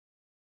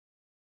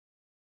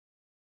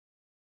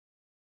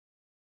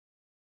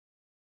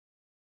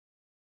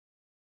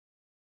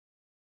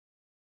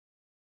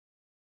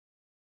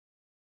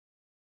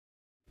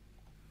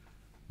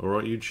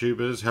Alright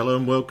YouTubers, hello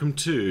and welcome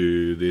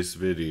to this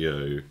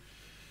video.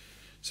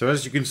 So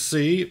as you can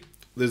see,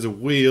 there's a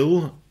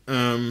wheel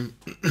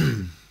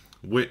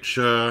which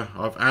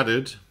I've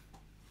added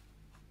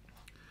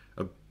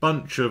a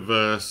bunch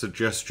of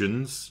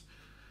suggestions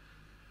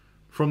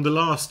from the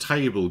last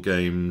table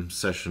game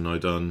session I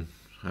done.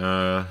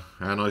 And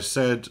I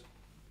said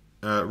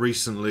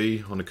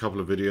recently on a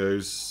couple of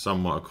videos,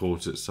 some might have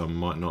caught it, some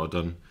might not have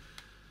done,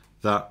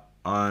 that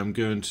I'm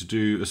going to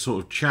do a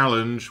sort of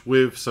challenge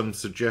with some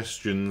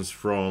suggestions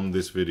from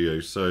this video.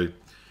 So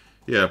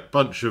yeah, a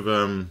bunch of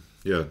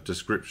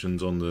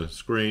descriptions on the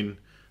screen.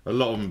 A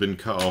lot of them have been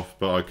cut off,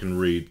 but I can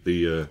read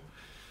the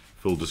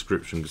full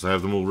description because I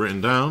have them all written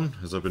down,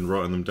 as I've been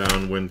writing them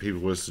down when people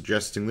were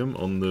suggesting them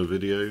on the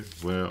video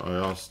where I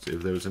asked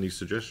if there was any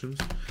suggestions.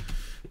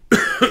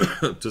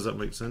 Does that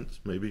make sense?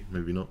 Maybe,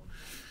 maybe not.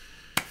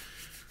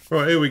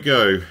 Right, here we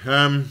go.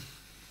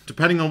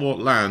 Depending on what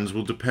lands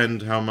will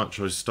depend how much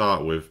I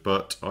start with,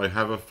 but I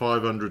have a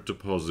 500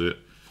 deposit,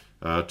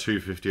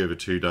 250 over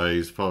 2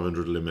 days,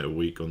 500 limit a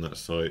week on that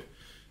site.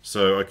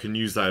 So I can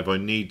use that if I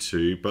need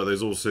to, but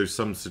there's also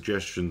some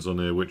suggestions on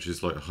here which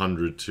is like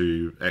 100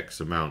 to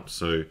X amount.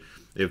 So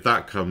if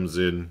that comes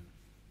in,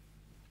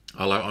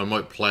 I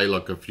might play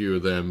like a few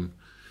of them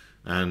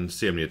and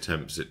see how many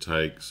attempts it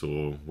takes,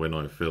 or when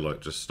I feel like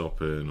just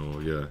stopping,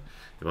 or yeah,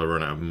 if I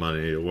run out of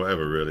money or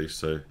whatever really.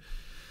 So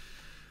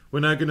we're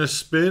now going to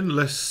spin.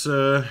 Let's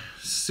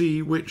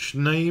see which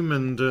name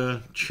and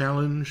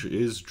challenge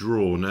is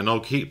drawn. And I'll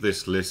keep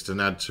this list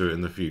and add to it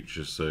in the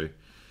future. So,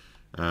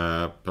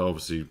 but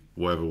obviously,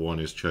 whatever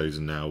one is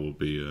chosen now will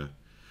be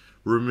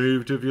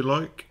removed if you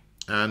like.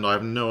 And I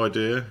have no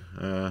idea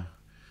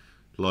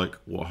like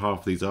what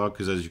half these are,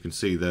 because as you can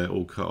see, they're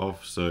all cut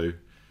off. So,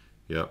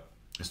 yeah,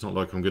 it's not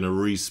like I'm going to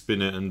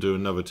re-spin it and do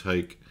another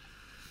take.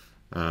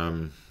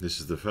 This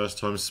is the first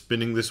time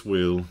spinning this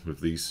wheel with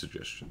these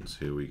suggestions.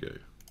 Here we go.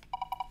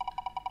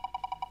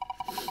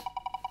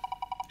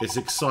 It's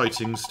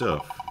exciting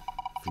stuff.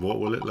 What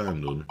will it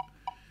land on?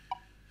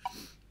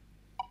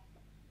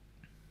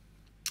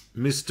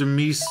 Mr.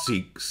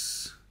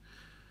 Meeseeks.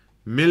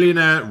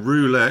 Millionaire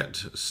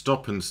Roulette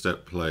Stop and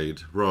Step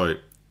played.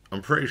 Right.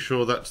 I'm pretty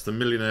sure that's the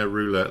Millionaire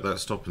Roulette that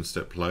Stop and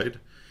Step played.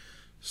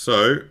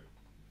 So,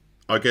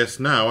 I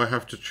guess now I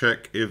have to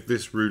check if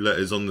this roulette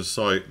is on the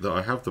site that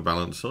I have the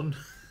balance on.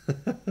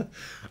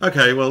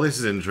 Okay, well this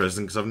is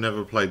interesting because I've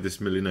never played this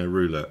Millionaire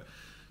Roulette.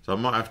 So I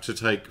might have to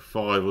take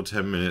 5 or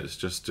 10 minutes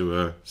just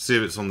to see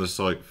if it's on the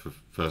site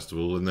first of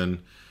all, and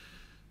then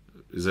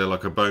is there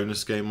like a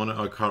bonus game on it?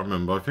 I can't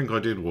remember. I think I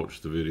did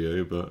watch the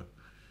video, but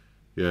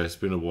yeah, it's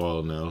been a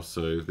while now.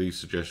 So these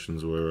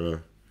suggestions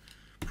were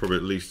probably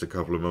at least a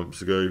couple of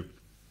months ago.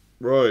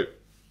 Right,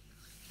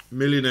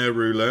 Millionaire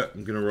Roulette.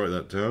 I'm going to write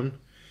that down,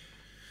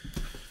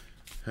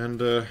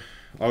 and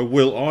I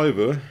will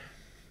either.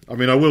 I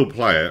mean, I will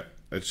play it.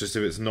 It's just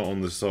if it's not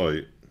on the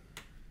site,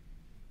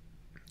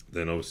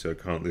 then obviously I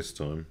can't this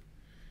time.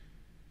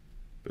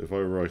 But if I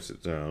write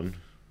it down,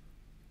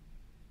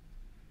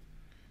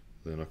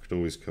 then I could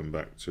always come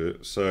back to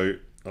it. So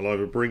I'll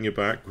either bring you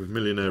back with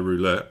Millionaire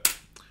Roulette,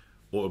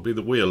 or it'll be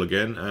the wheel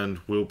again, and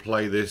we'll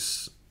play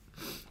this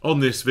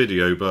on this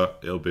video, but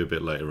it'll be a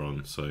bit later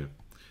on. So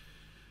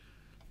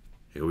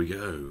here we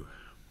go.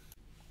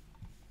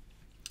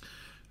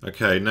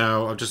 Okay,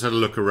 now I've just had a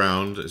look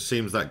around. It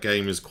seems that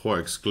game is quite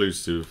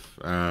exclusive.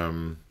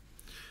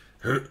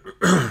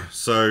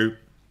 So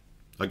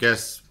I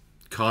guess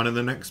kind of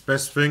the next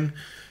best thing,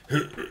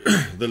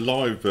 the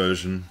live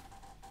version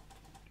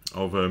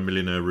of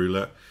Millionaire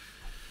Roulette.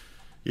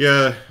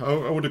 Yeah,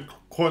 I would have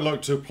quite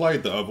liked to have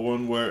played the other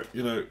one where,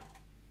 you know,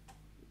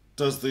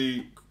 does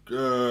the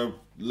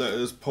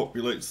letters,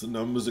 populates the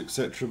numbers,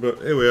 etc. But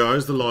here we are,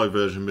 here's the live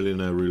version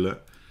Millionaire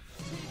Roulette.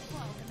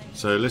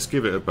 So let's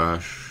give it a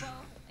bash.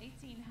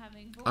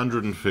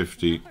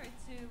 150.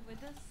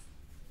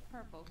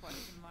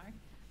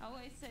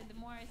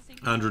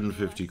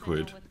 150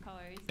 quid.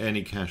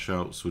 Any cash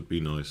outs would be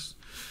nice.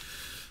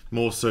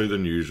 More so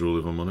than usual,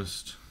 if I'm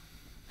honest.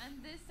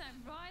 And this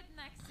time, right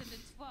next to the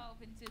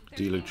 12 into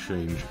Dealer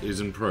change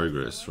is in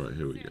progress. Right,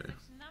 here we go.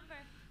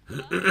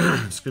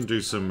 Just going to do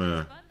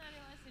some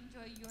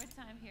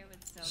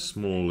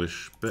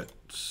smallish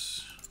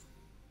bets.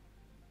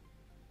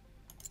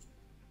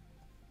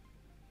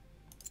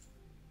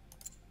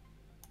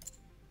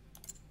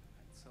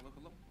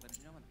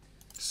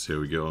 See how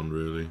we get on,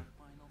 really.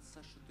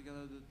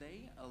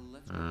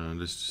 And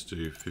let's just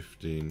do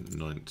 15,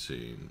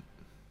 19.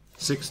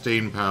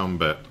 £16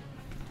 bet.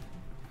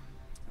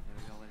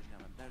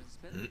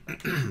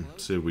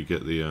 See if we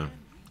get the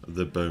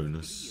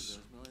bonus.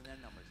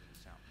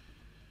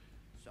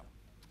 So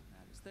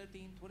that is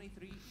 13,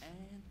 23,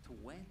 and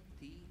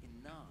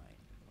 29.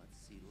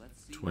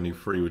 Let's see.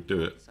 23 would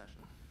do it.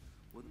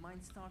 Wouldn't mind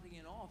starting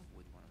it off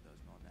with one of those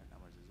millionaire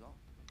numbers as well.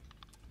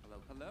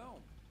 Hello, hello.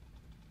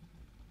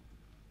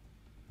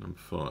 Number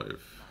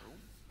 5.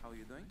 How are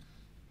you doing?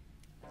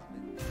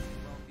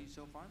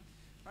 So far.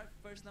 Right,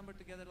 first number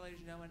together, ladies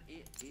and gentlemen,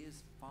 it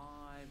is 5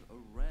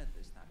 red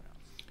this time around.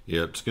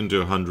 Yeah, just going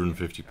to do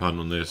 £150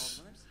 on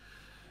this.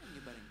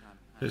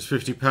 It's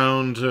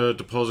 £50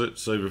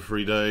 deposits over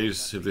 3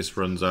 days. If this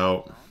runs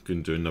out,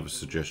 going to do another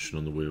suggestion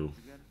on the wheel.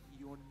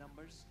 Your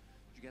numbers.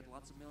 You get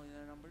lots of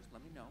millionaire numbers.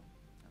 Let me know.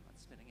 And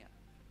let's spin again.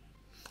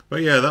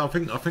 But yeah, I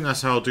think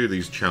that's how I'll do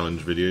these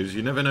challenge videos.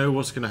 You never know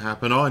what's going to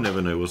happen. I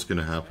never know what's going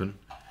to happen.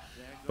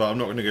 But I'm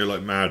not going to go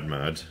like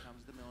mad.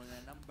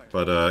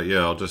 But yeah,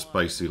 I'll just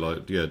basically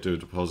like do a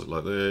deposit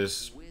like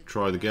this.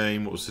 Try the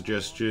game. What was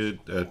suggested.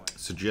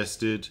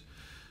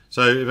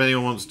 So if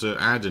anyone wants to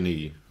add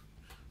any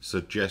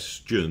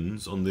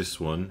suggestions on this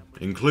one,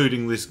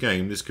 including this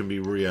game, this can be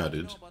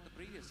re-added.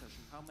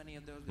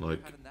 Like,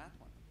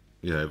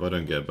 yeah, if I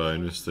don't get a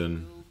bonus,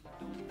 then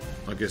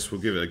I guess we'll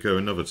give it a go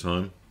another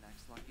time.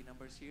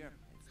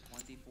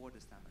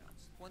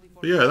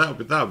 But yeah,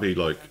 that would be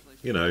like,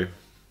 you know,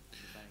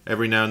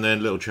 every now and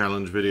then little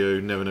challenge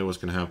video. Never know what's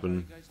going to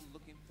happen.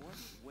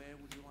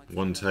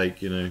 One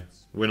take, you know,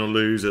 win or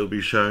lose, it'll be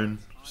shown.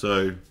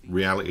 So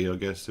reality, I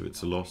guess, if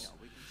it's a loss.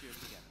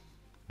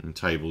 And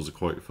tables are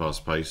quite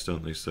fast-paced,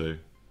 aren't they? So,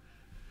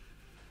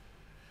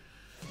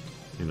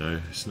 you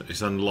know,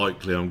 it's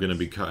unlikely I'm going to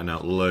be cutting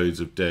out loads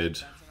of dead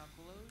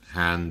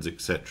hands,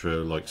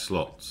 etc. Like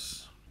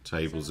slots.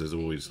 Tables, there's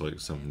always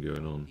like something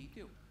going on.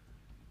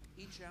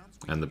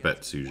 And the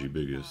bet's usually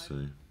bigger,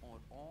 so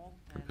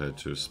compared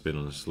to a spin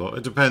on a slot.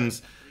 It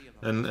depends,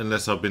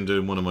 unless I've been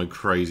doing one of my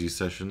crazy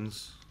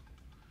sessions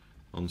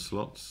on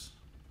slots.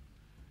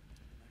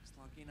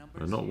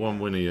 Not one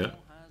winner yet.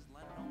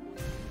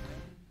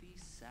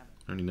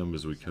 How many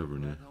numbers are we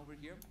covering here?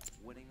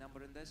 Winning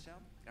number in this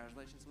round.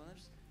 Congratulations,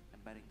 winners.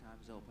 And betting time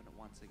is open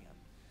once again.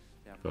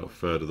 About a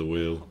third of the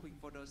wheel. Hoping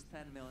for those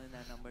 10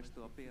 millionaire numbers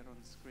to appear on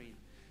the screen.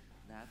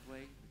 That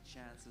way, the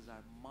chances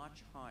are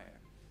much higher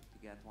to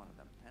get one of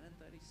them. 10 and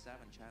 37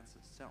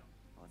 chances. So,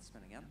 let's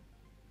spin again.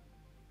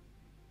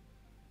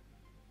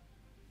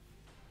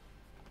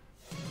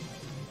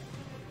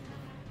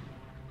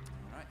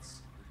 Alright,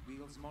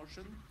 wheels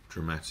motion.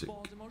 Dramatic.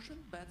 Balls in motion,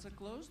 bets are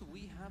closed.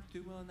 We have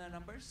 2 millionaire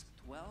numbers,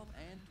 12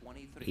 and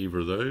 23. Either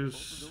of those.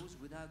 Both of those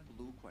without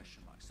blue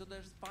question marks. So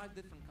there's 5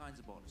 different kinds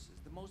of bonuses.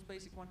 The most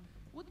basic one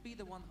would be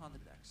the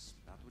 100x.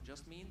 That would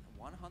just mean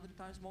 100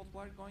 times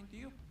multiplier going to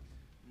you.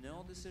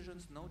 No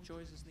decisions, no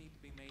choices need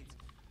to be made.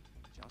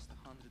 Just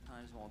 100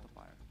 times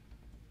multiplier.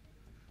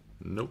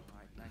 Nope.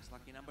 Alright, next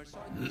lucky number. So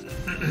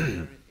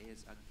there it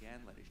is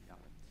again, ladies and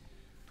gentlemen.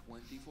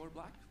 24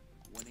 black.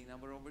 Winning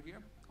number over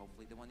here.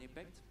 Hopefully the one you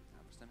picked.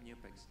 Time for some new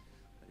picks.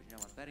 Ladies and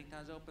gentlemen, betting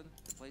time's open.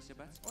 To place your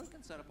bets, or you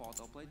can set up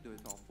autoplay. Do it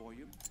all for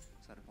you.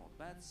 Set up all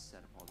the bets. Set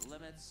up all the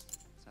limits.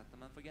 Set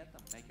them and forget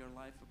them. Make your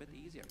life a bit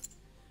easier.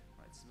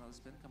 Alright, so another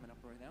spin coming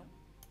up right now.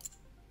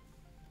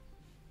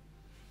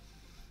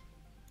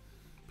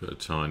 Put a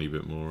tiny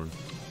bit more on. And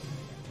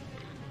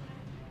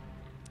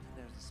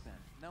there's the spin.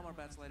 No more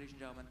bets, ladies and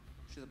gentlemen.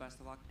 Wish you the best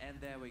of luck. And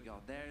there we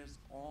go. There's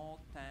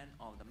all 10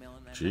 of the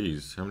millionaire.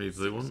 Jeez, how many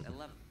do they want?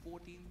 11,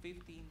 14,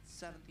 15,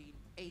 17,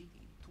 18,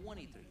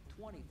 23,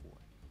 24,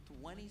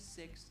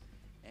 26,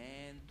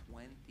 and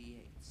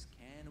 28.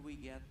 Can we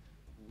get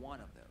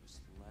one of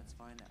those? Let's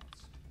find out.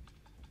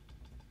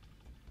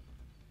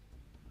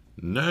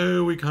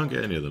 No, we can't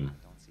get any of them.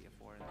 Don't see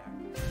a 4 in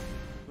there.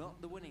 Well,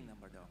 the winning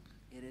number though,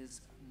 it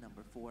is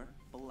number 4,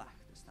 black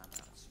this time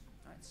around.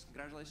 Alright, so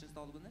congratulations to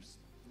all the winners.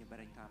 Your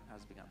betting time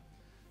has begun.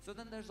 So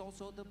then there's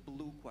also the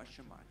blue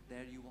question mark.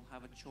 There you will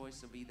have a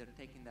choice of either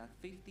taking that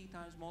 50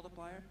 times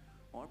multiplier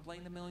or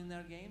playing the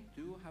millionaire game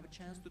to have a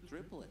chance to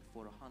triple it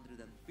for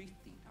 150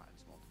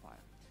 times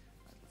multiplier.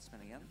 Alright, let's spin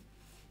again.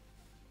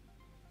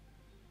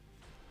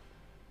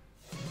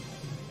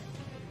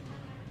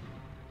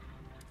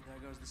 There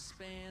goes the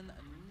spin,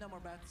 no more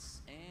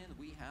bets, and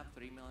we have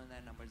 3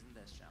 millionaire numbers in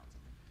this round.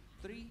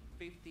 3,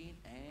 15,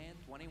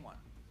 and 21.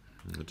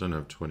 I don't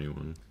have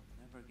 21.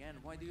 Never again.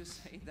 Why do you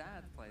say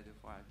that, Play the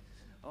 5?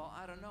 Oh,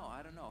 I don't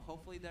know.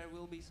 Hopefully there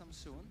will be some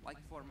soon. Like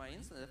for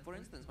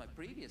instance, my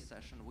previous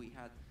session, we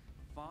had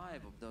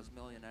 5 of those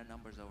millionaire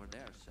numbers over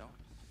there. So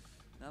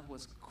that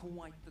was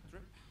quite the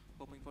trip.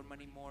 Hoping for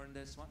many more in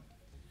this one.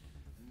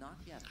 Not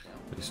yet,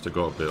 though. You still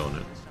got a bit on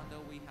it. This round,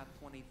 though, we have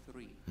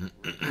 23.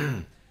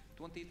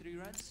 23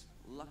 reds.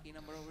 Lucky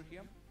number over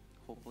here.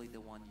 Hopefully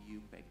the one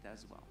you picked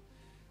as well.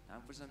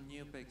 Time for some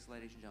new picks,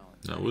 ladies and gentlemen.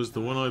 That was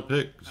the one I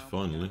picked,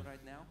 finally.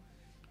 Right now,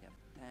 you have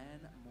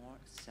 10 more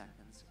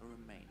seconds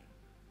remaining.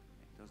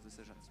 Make those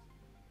decisions.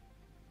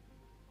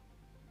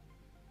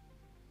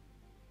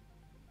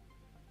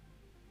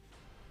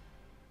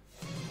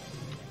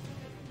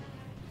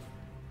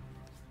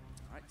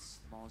 Alright,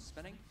 small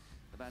spinning.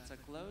 The bets are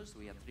closed.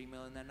 We have 3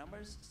 millionaire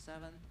numbers,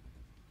 7,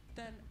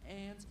 10,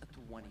 and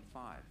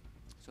 25.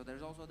 So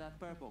there's also that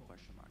purple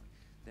question mark.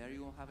 There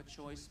you will have a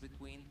choice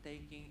between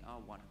taking a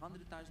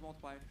 100 times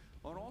multiplier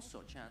or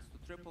also a chance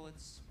to triple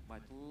it by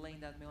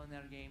playing that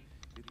millionaire game.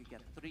 You could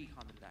get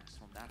 300x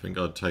from that. I think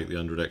I'd take the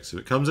 100x if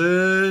it comes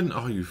in.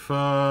 Oh, you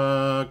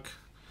fuck.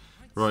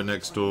 Right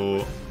next door.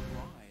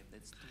 Right,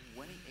 it's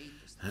 28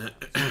 this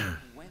time.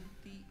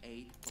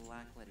 28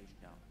 black, ladies and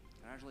gentlemen.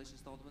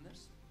 Congratulations to all the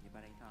winners. Your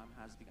betting time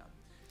has begun.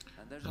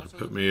 And There's That'll also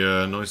put the me blue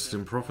coin, nice the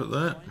in profit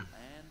bronze there. coin,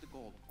 and the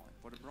gold coin.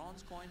 For the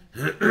bronze coin,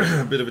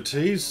 A bit of a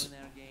tease.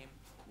 millionaire game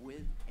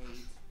with 8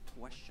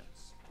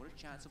 questions for a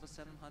chance of a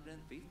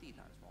 750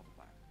 times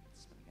multiplier.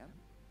 Spin again.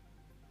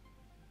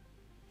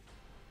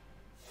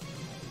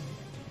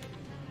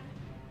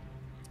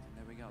 And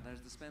there we go.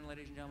 There's the spin,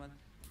 ladies and gentlemen.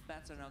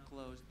 Bets are now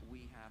closed.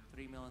 We have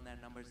 3 millionaire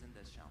numbers in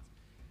this challenge.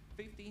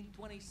 15,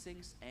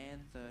 26,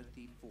 and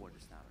 34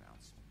 this time around.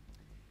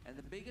 And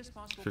the biggest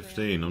possible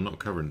 15. I'm not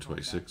covering from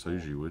 26. that I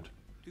usually would.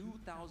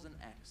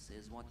 2000x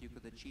is what you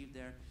could achieve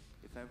there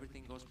if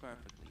everything goes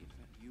perfectly. If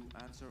you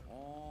answer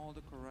all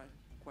the correct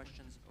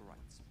questions right.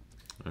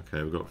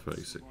 Okay, we've got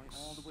 36. Going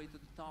all the way to the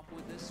top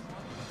with this one.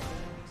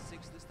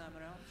 36 this time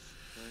around.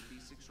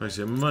 36 I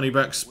see a money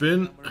back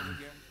spin.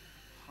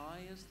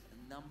 Highest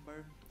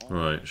number.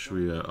 Right, should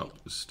we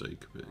up the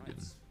stake a bit Right.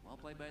 again? Well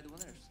played by the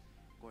winners.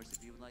 Of course,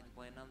 if you would like to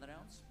play another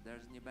ounce,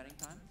 there's new betting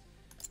time.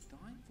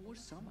 Time for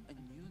some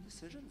new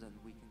decisions, and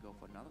we can go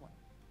for another one.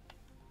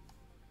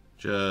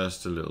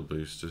 Just a little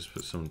boost. Just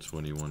put some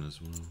 21 as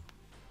well.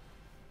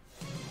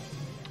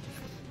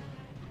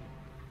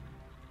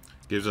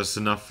 Gives us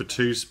enough for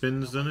 2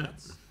 spins, doesn't it?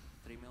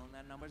 3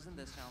 millionaire numbers in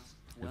this round.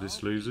 If this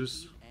 12,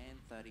 loses. 18, and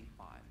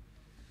 35.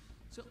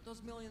 So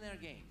those millionaire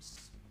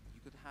games,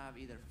 you could have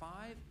either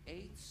 5,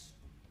 8,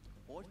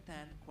 or 10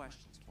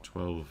 questions for them.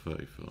 12 or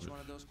Each 35. one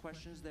of those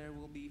questions, there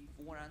will be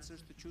 4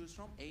 answers to choose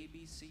from, A,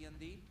 B, C, and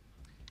D.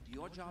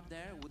 Your job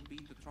there would be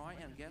to try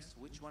and guess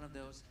which one of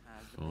those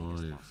has the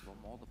biggest 5. possible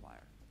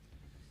multiplier.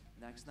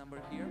 Next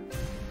number here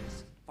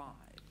is 5.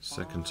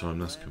 Second time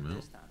that's Five come red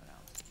out. this time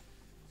around.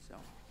 So,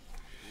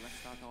 let's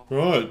start off.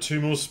 Right,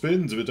 2 more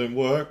spins if it don't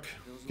work.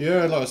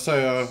 Yeah, like I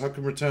say, I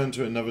can return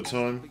to it another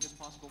time. Biggest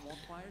possible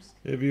multipliers.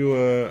 If you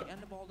At the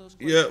end of all those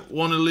yeah, questions,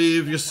 want to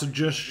leave your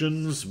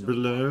suggestions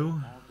below,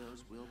 all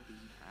those will be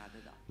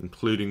added up.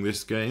 including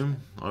this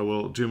game, I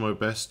will do my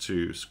best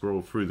to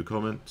scroll through the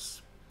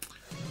comments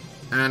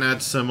and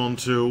add some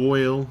onto a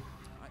wheel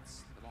Alright,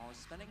 the ball is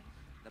spinning.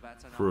 The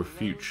bats are now for a closed.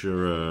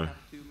 future We have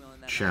 2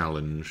 millionaire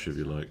challenge, if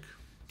you numbers.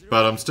 like.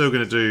 But I'm still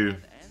going to do And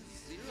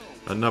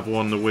 0. another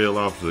one on the wheel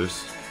after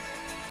this.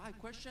 5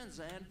 questions,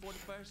 and for the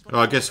first Oh,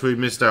 I guess we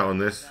missed out on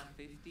this.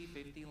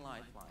 50-50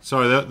 lifeline.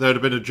 Sorry, there would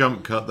have been a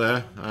jump cut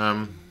there.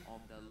 Of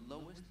the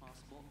lowest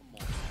possible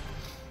amount.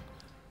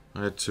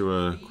 I had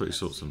to quickly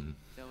sort some.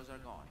 Those are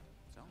gone.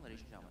 So,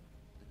 ladies and gentlemen,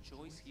 the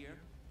choice here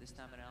this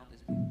time around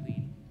is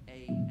between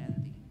A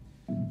and D.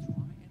 Try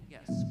and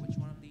guess which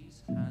one of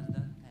these has the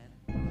 10 times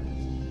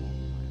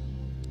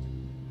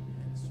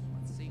multiplier.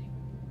 Let's see.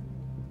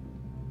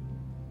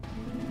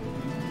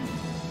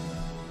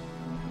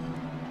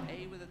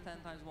 A with a 10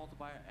 times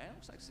multiplier, and it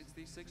looks like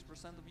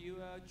 66% of you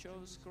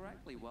chose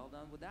correctly. Well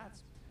done with that.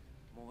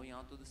 Moving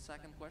on to the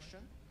second question.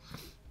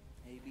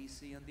 A, B,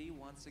 C, and D.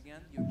 Once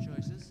again, your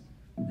choices.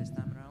 This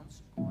time around,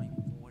 going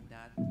for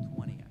that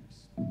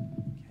 20x.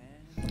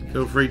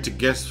 Feel free to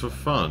guess for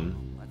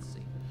fun. Let's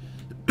see.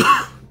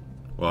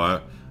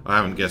 Well, I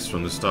haven't guessed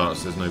from the start,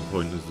 so there's no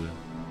point, is there?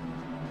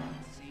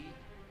 C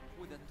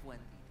with a 20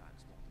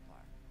 times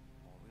multiplier.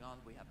 Moving on,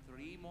 we have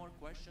 3 more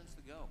questions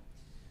to go.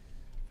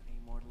 3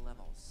 more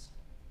levels.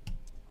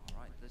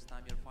 Alright, this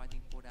time you're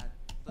fighting for that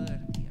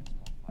 30x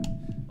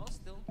multiplier. Well,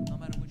 still, no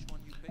matter which one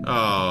you pick.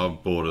 Oh, I'm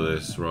bored of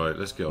this. Right,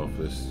 let's get off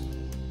this.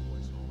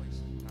 Always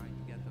trying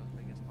to get those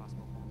biggest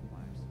possible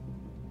multipliers.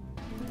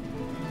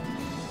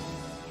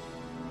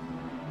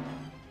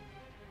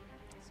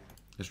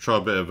 Let's try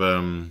a bit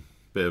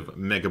of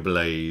Mega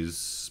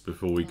Blaze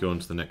before we go on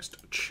to the next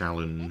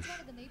challenge.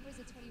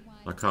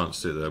 I can't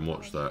sit there and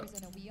watch that.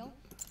 The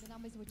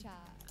numbers which are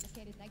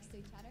located next to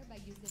each other by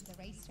using the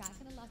racetrack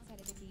on the left side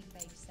of the game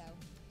page. So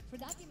for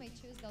that, you may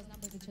choose those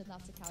numbers which you'd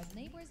love to cover the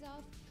neighbors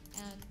of,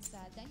 and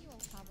then you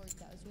will cover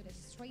those with a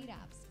straight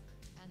ups.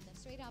 And the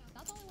straight up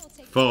not only will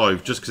take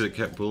 5, just because it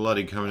kept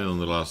bloody coming in on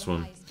the last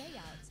one.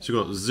 So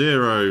we've got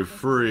 0,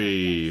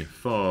 3,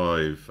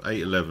 5,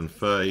 8, 11,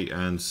 30,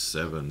 and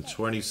 7.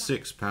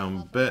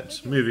 £26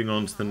 bet. Moving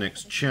on to the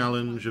next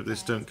challenge if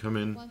this don't come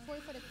in.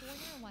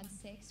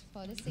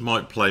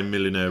 Might play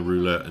Millionaire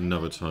Roulette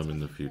another time in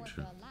the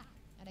future.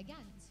 And again,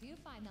 2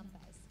 fine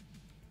numbers.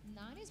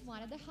 9 is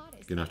one of the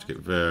hottest. Gonna have to get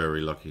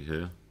very lucky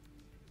here.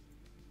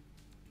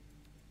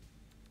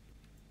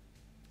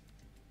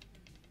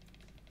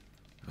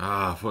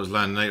 Ah, I thought it was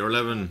landing 8 or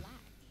 11.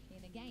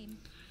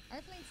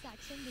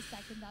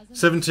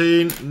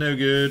 17, no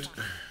good.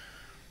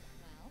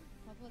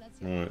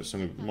 Alright,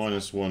 so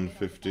minus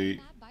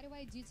 150.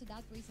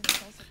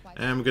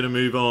 And we're going to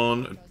move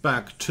on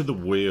back to the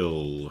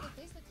wheel.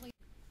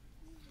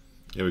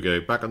 Here we go,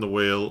 back on the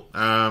wheel.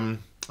 I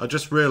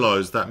just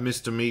realised that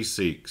Mr.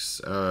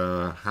 Meeseeks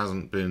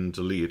hasn't been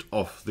deleted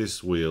off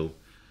this wheel.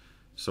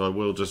 So I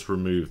will just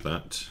remove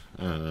that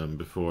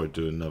before I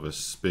do another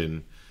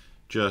spin.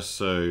 Just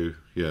so,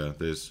 yeah,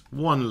 there's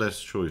one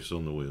less choice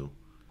on the wheel.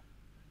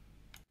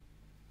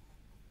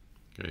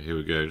 Okay, here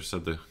we go. Just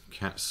had the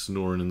cat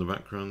snoring in the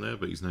background there,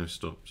 but he's now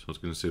stopped. I was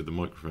going to see if the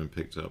microphone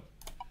picked up.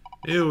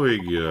 Here we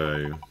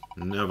go.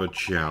 Another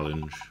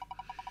challenge.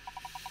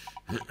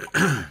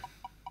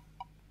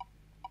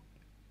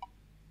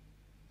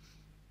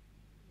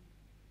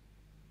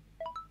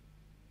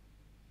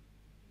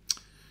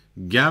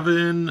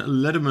 Gavin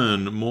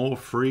Lederman, more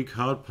free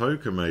card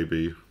poker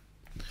maybe.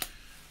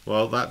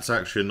 Well, that's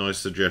actually a nice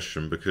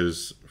suggestion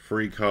because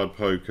free card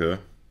poker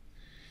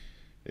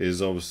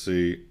is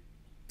obviously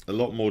a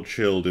lot more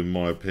chilled in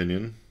my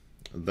opinion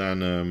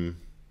than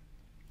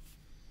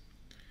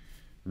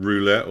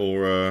roulette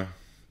or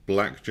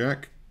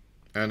blackjack,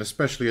 and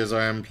especially as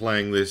I am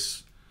playing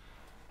this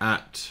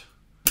at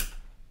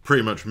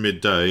pretty much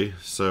midday.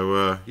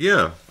 So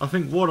yeah, I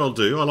think what I'll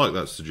do, I like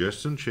that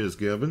suggestion. Cheers,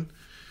 Gavin.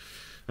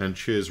 And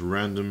cheers,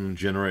 random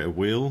generator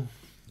wheel.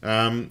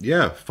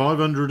 Yeah,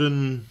 500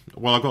 and...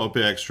 well, I got a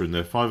bit extra in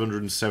there.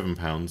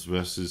 £507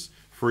 versus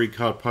free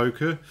card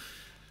poker.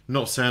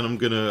 Not saying I'm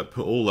going to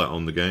put all that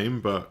on the game,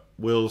 but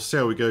we'll see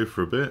how we go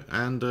for a bit.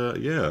 And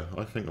yeah,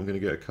 I think I'm going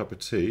to get a cup of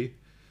tea.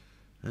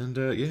 And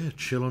yeah,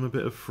 chill on a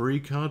bit of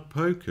free card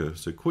poker.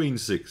 So Queen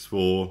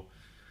 6-4,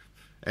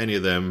 any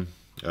of them,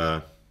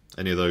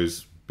 any of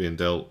those being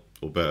dealt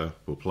or better,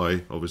 we'll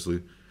play,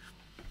 obviously.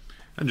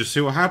 And just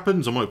see what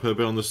happens. I might put a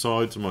bit on the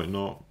sides, I might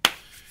not.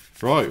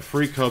 Right,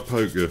 free card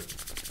poker.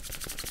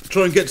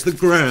 Try and get to the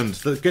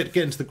grand. Get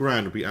into the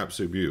grand would be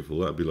absolutely beautiful.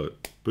 That'd be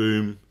like,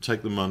 boom,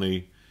 take the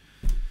money.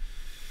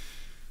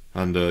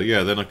 And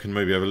yeah, then I can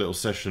maybe have a little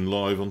session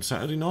live on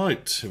Saturday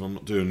night if I'm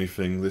not doing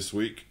anything this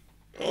week.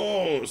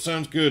 Oh,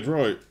 sounds good.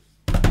 Right.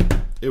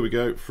 Here we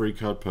go. Free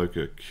card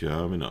poker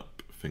coming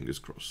up. Fingers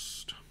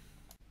crossed.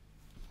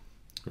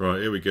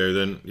 Right, here we go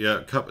then.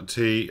 Yeah, cup of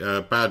tea.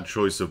 Bad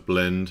choice of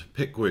blend.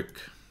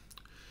 Pickwick.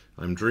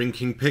 I'm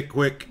drinking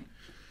Pickwick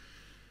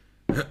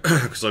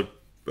because I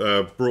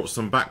brought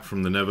some back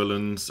from the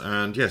Netherlands.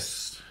 And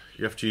yes,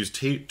 you have to use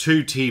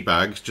 2 tea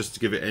bags just to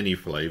give it any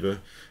flavour.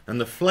 And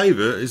the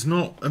flavour is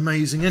not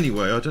amazing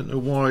anyway. I don't know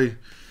why.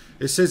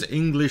 It says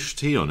English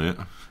tea on it.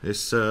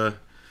 It's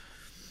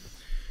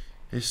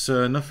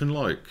nothing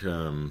like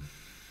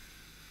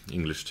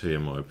English tea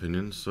in my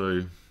opinion.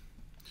 So...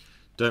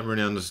 don't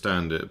really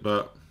understand it,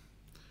 but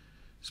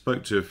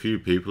spoke to a few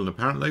people and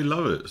apparently they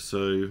love it.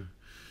 So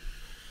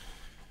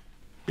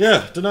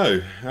yeah, don't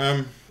know.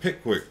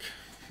 Pickwick,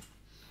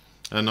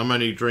 and I'm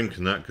only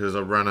drinking that because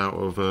I ran out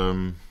of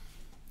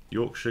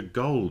Yorkshire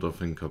Gold. I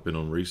think I've been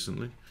on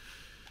recently.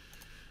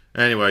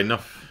 Anyway,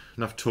 enough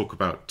talk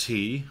about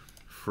tea.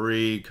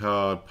 Free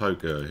card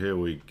poker. Here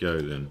we go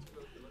then.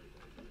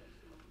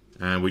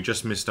 And we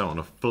just missed out on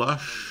a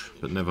flush,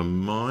 but never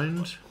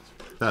mind.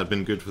 That had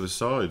been good for the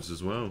sides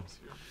as well.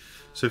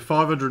 So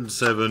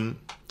 507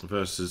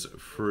 versus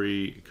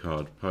free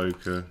card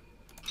poker.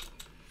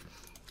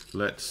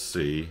 Let's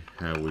see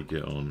how we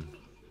get on.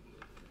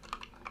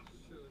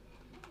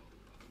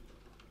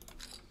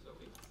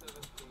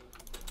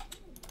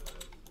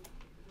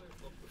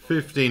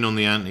 15 on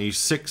the ante,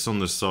 6 on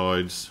the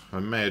sides. I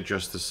may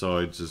adjust the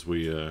sides as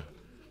we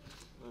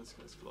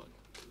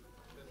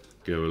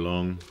go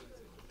along.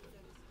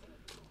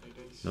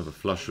 Another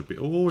flush would be...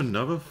 oh,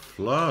 another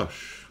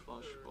flush.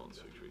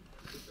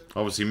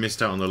 Obviously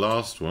missed out on the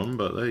last one,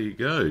 but there you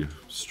go.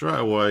 Straight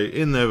away,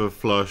 in there with a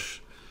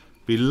flush.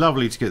 Be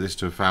lovely to get this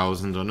to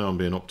 1,000. I know I'm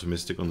being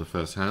optimistic on the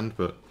first hand,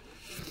 but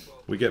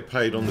we get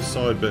paid on the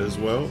side bit as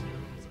well.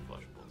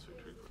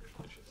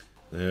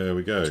 There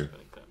we go.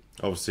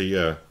 Obviously,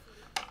 yeah.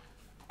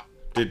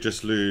 Did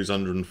just lose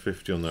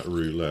 150 on that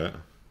roulette.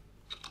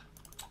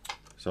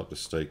 It's up the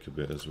stake a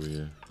bit as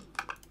we...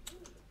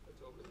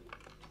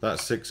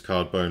 that 6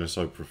 card bonus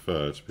I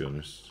prefer, to be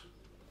honest.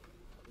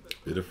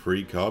 Bit of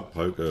free card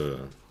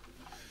poker.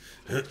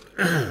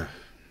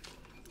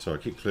 Sorry, I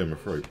keep clearing my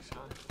throat.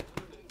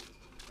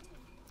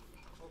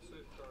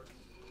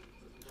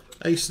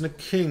 Ace and a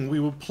king. We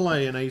will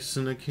play an ace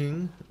and a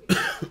king.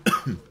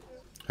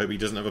 Hope he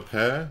doesn't have a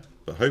pair,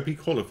 but hope he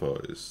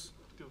qualifies.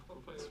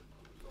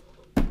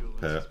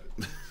 Pair.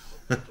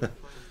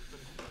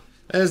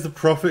 There's the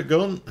profit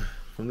gone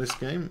from this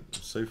game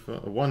so far.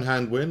 A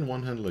one-hand win,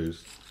 one-hand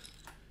lose.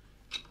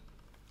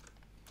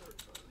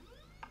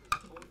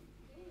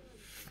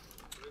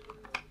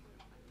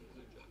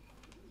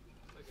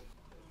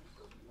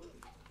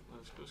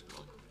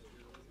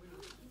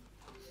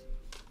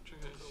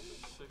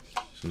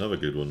 Another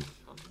good one.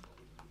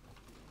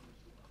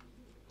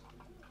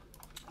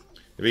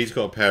 If he's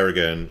got a pair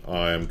again,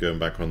 I am going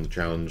back on the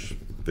challenge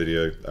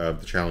video,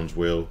 the challenge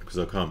wheel, because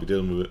I can't be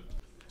dealing with it.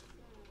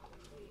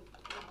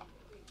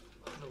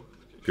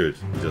 Good,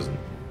 he doesn't.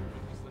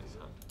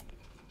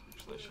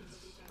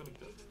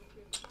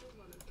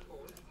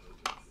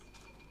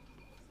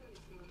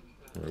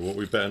 Right, what are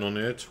we betting on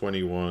here?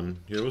 21.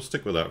 Yeah, we'll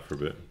stick with that for a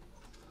bit.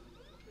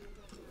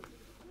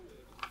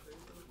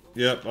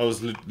 Yep, I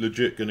was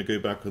legit going to go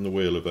back on the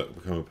wheel if that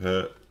become a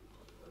pair.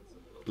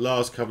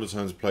 Last couple of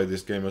times I played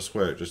this game, I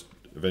swear it just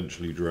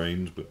eventually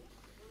drained, but...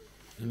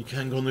 and you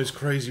can go on those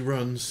crazy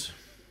runs.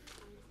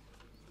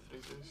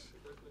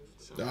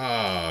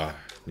 Ah,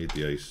 need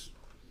the ace.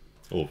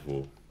 Or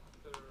 4.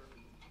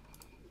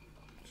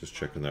 Just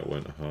checking that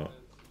went a heart.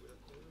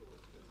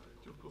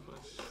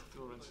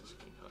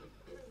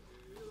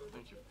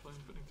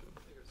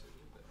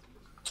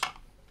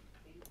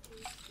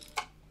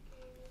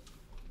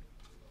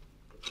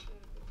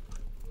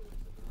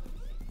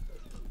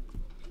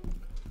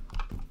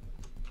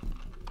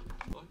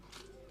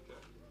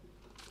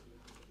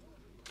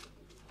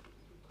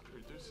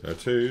 Pair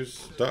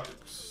twos,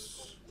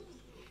 ducks.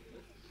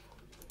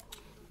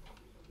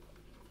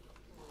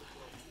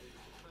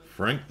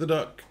 Frank the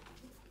Duck.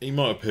 He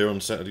might appear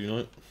on Saturday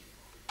night.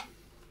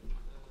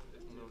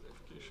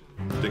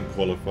 Didn't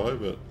qualify,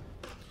 but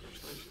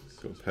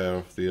got a pair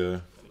off the.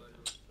 Is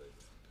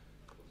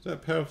that a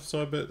pair off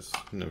side bets?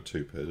 No,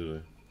 two pair, did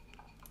I?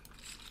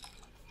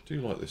 Do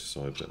you like this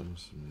side bet?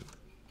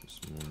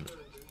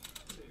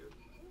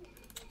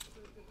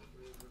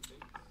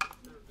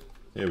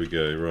 Here we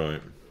go,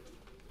 right.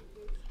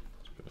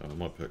 I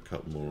might put a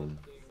couple more on.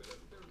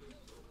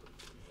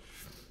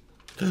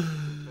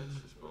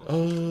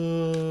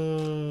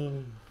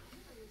 Oh.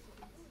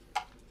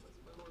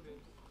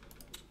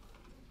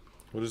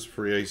 What does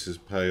three aces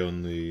pay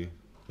on the...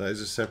 That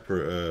is a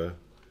separate...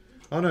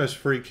 Oh no, it's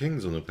three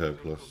kings on the pair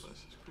plus.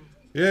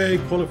 Yay,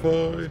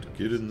 qualified!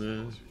 Get in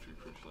there.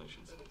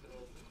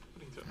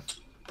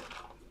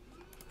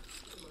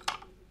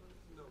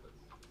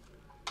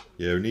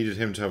 Yeah, we needed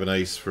him to have an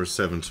ace for a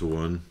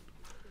 7-1.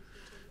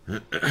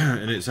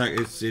 And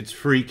it's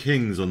three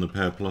kings on the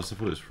pair plus. I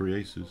thought it was three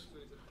aces.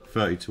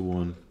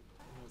 30-1.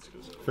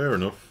 Fair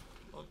enough.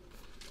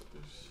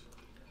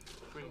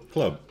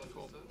 Club.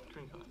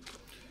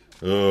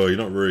 Oh, you're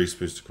not really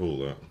supposed to call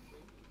that.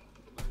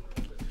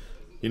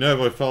 You know,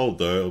 if I fold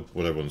though,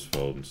 well, everyone's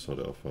folding, so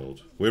I'll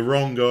fold. We're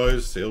wrong,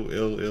 guys. He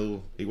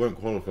won't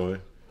qualify.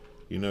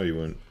 You know he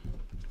won't.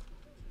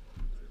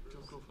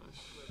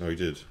 No, he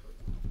did.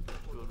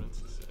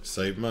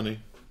 Save money.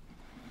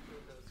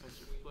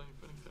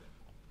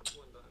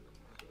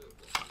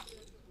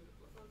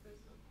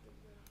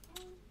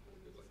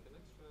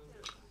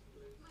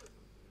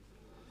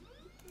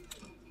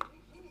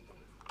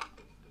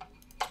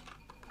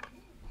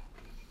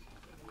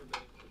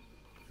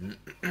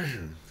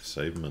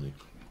 Save money.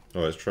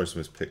 Alright, let's try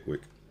some of this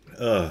Pickwick.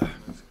 I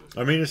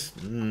mean, it's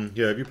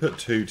yeah. If you put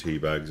 2 tea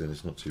bags in,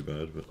 it's not too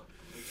bad. But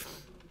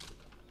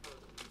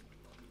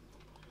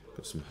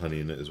put some honey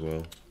in it as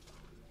well.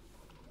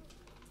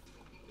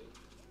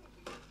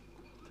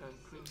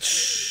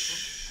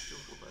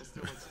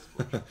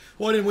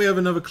 Why didn't we have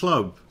another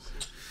club?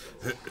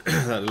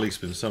 That'd at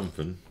least been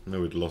something. I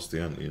know we'd lost the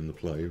ante in the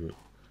play, but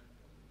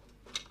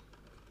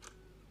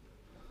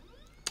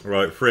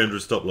right,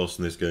 300 stop loss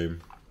in this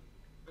game.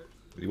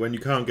 When you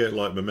can't get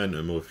like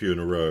momentum or a few in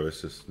a row,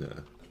 it's just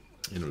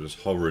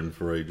just hovering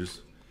for ages,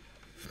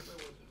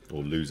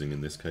 or losing in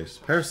this case.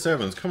 Pair of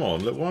sevens, come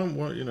on, look, one,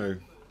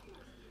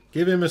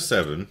 give him a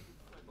 7,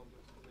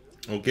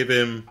 or give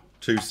him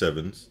 2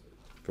 sevens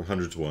for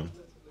 100-1.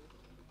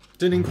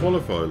 Didn't even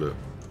qualify, look.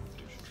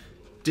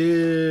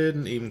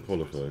 Didn't even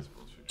qualify.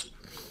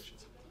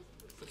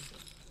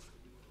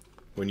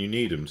 When you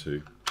need him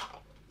to.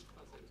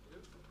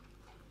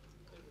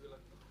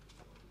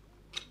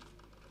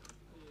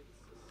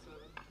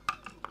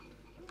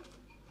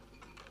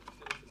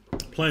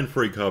 Playing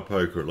 3-card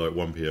poker at like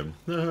 1 PM.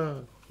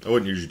 I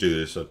wouldn't usually do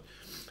this.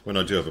 When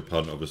I do have a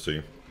punt,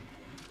 obviously,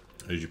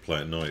 I usually play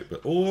at night.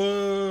 But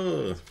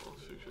oh,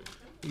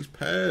 these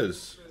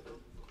pairs.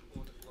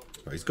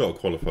 Right, he's got to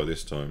qualify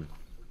this time.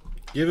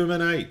 Give him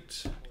an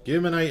 8. Give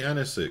him an 8 and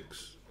a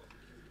 6.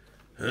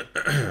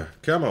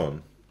 Come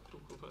on.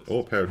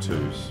 Or pair of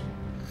 2s.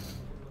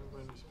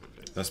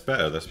 That's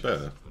better. That's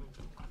better.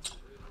 Can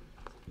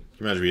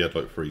you imagine if he had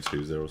like 3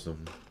 2s there or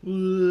something?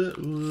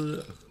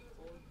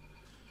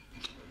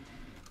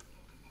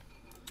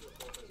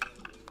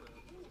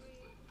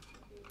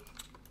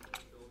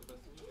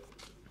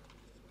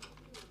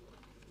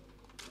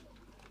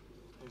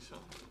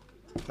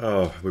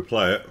 Oh, we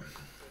play it.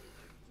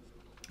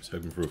 Just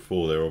hoping for a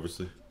 4 there,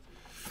 obviously.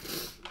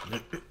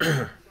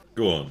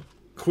 Go on.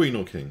 Queen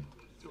or king?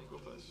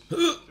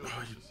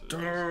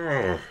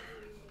 Oh,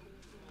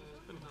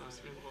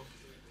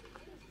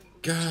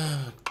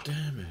 God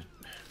damn it.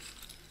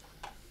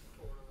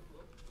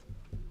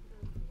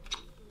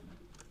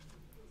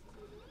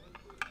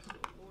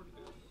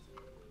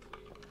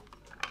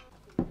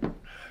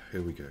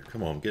 Here we go.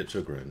 Come on, get to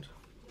a grand.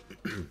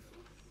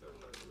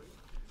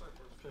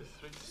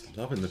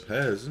 Loving the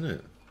pairs, isn't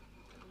it?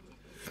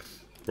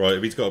 Right,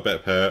 if he's got a better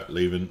pair,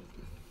 leaving.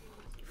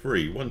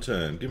 3, 1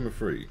 turn, give him a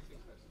 3.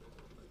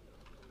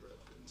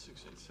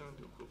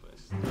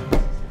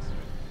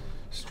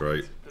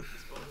 Straight.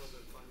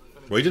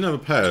 Well, he didn't have a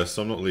pair,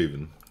 so I'm not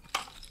leaving.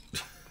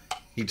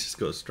 He just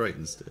got a straight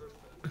instead.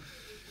 I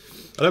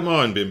don't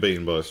mind being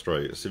beaten by a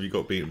straight. So if you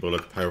got beaten by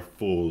like a pair of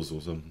 4s or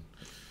something.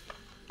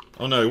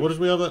 Oh no, what did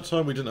we have that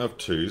time? We didn't have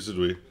 2s, did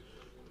we?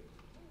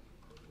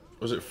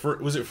 Was it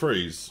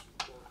freeze?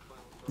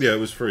 Yeah, it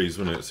was freeze,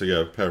 wasn't it? So yeah,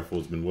 a pair of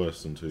 4's been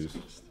worse than 2s.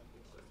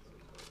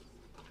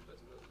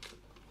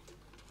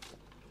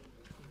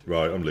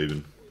 Right, I'm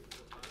leaving.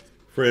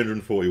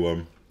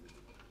 341.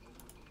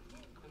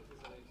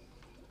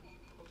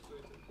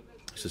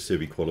 Let's just see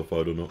if he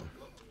qualified or not.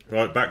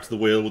 Right, back to the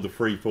wheel with the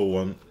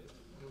 3-4-1.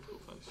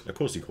 Of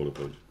course he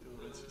qualified.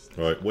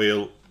 Right,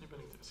 wheel.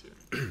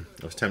 I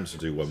was tempted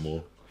to do one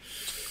more.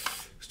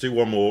 Let's do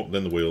one more,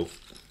 then the wheel.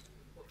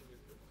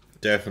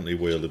 Definitely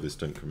wheel if this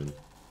don't come in.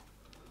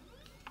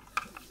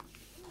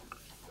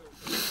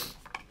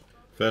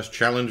 First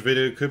challenge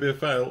video could be a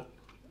fail.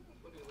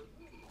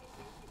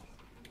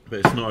 But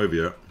it's not over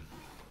yet.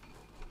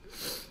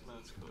 It's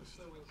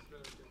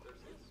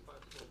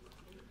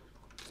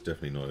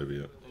definitely not over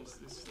yet.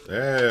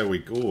 There we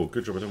go.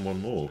 Good job I done one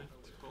more.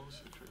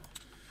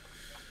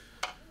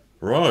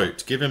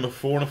 Right, give him a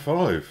 4 and a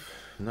 5.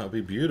 And that would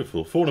be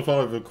beautiful. 4 and a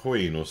 5 of a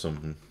queen or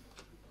something.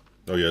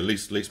 Oh yeah, at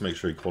least make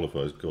sure he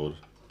qualifies. God.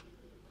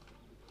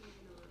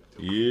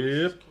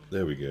 Yep,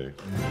 there we go.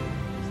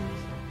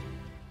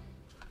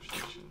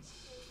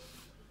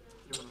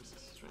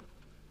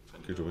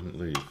 Good job I didn't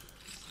leave.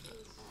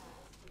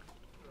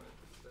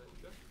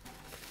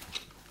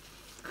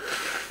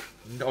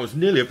 I was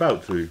nearly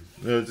about to.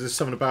 There's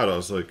something about it. I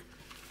was like,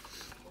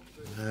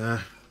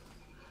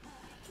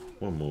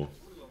 one more.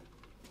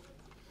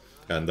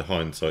 And the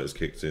hindsight has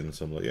kicked in,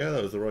 so I'm like, yeah,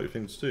 that was the right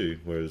thing to do.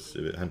 Whereas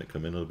if it hadn't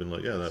come in, I'd have been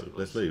like, yeah,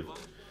 let's leave.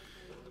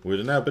 We'd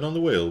have now been on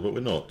the wheel, but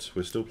we're not.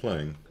 We're still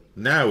playing.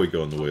 Now we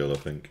go on the wheel, I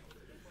think.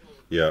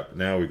 Yeah,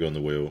 now we go on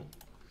the wheel.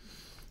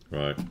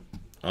 Right.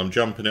 I'm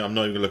jumping it. I'm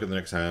not even going to look at the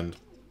next hand.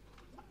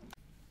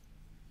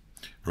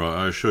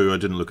 Right, I assure you I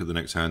didn't look at the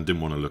next hand.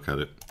 Didn't want to look at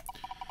it.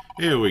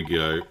 Here we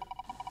go.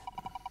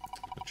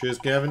 Cheers,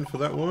 Gavin, for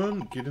that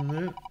one. Get in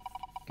there.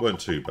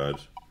 Weren't too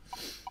bad.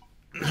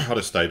 I'd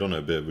have stayed on it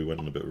a bit if we went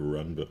on a bit of a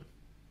run, but...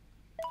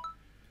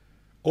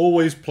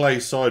 Always play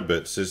side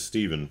bets, says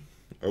Stephen.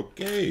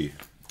 Okay.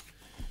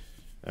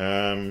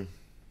 Now,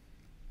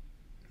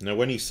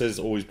 when he says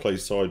always play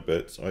side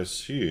bets, I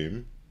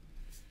assume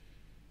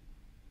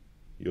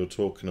you're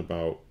talking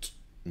about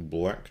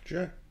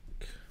blackjack.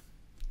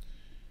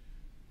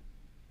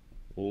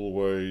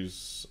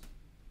 Always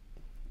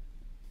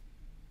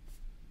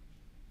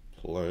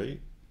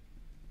play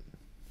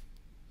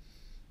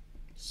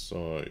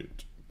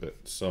side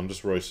bets. So I'm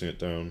just writing it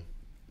down.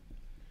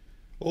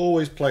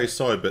 Always play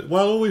side bets.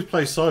 Well, always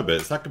play side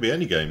bets. That could be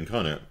any game,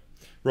 can't it?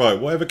 Right,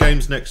 whatever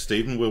game's next,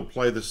 Stephen, we'll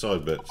play the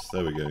side bets.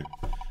 There we go.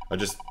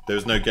 There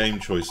was no game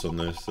choice on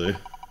this, so...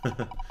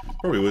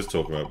 Probably was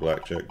talking about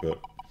blackjack, but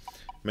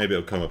maybe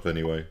it'll come up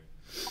anyway.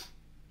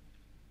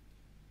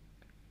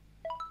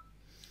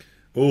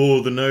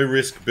 Oh, the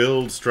no-risk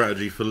build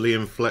strategy for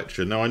Liam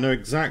Fletcher. Now, I know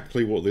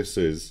exactly what this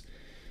is.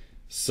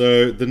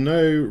 So, the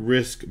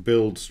no-risk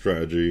build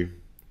strategy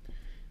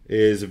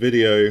is a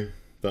video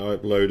that I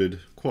uploaded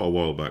quite a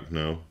while back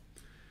now.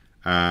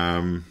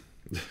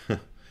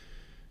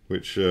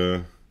 Which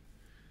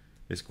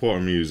is quite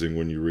amusing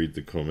when you read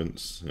the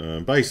comments.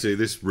 Basically,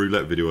 this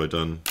roulette video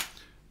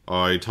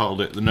I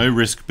titled it The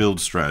No-Risk Build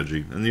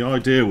Strategy. And the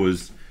idea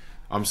was,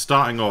 I'm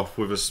starting off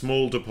with a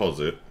small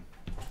deposit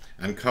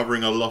and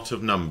covering a lot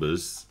of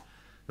numbers,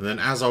 and then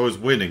as I was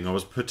winning, I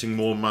was putting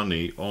more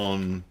money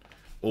on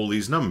all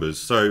these numbers.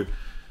 So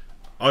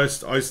I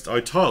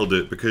titled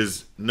it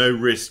because no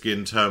risk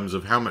in terms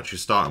of how much you're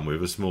starting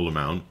with, a small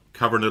amount,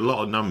 covering a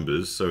lot of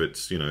numbers, so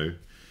it's, you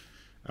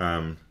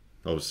know,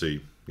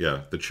 obviously,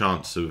 yeah, the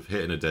chance of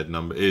hitting a dead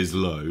number is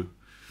low,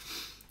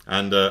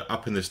 and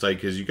up in the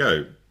stake as you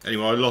go.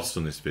 Anyway, I lost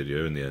on this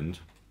video in the end,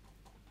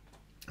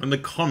 and the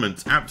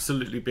comments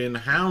absolutely being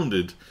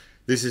hounded.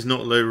 This is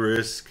not low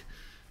risk.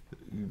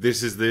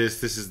 This is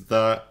this is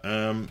that,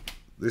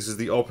 this is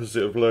the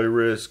opposite of low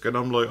risk, and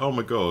I'm like, oh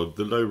my god,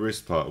 the low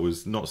risk part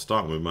was not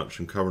starting with much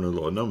and covering a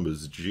lot of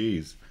numbers,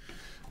 jeez.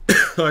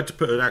 I had to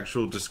put an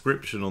actual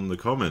description on the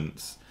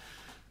comments,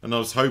 and I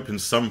was hoping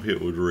some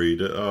people would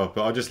read it,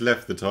 but I just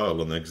left the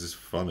title on there because it's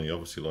funny,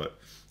 obviously, like,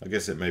 I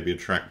guess it maybe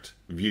attract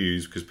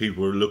views because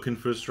people were looking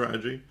for a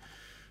strategy,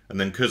 and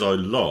then because I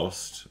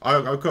lost,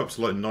 I got up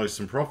to like nice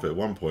and profit at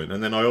one point,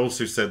 and then I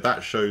also said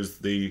that shows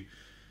the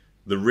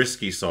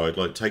risky side,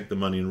 like take the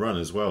money and run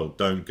as well.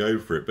 Don't go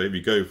for it, but if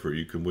you go for it,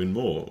 you can win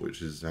more,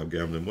 which is how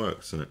gambling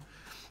works, isn't it?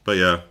 But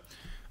yeah,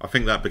 I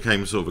think that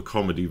became sort of a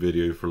comedy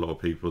video for a lot of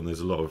people, and there's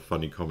a lot of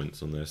funny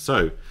comments on there.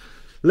 So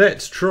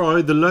let's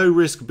try the low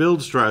risk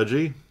build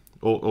strategy,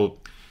 or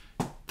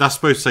that's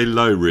supposed to say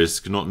low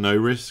risk, not no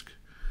risk,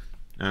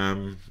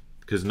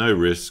 because no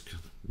risk,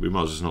 we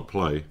might as well just not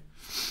play.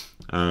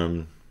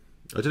 I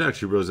didn't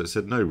actually realise it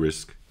said no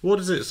risk. What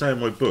does it say in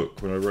my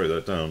book when I wrote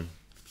that down?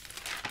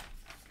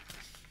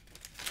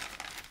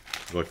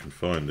 If I can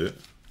find it.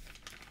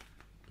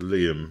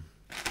 Liam.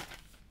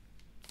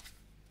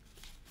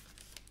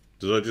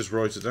 Did I just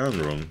write it down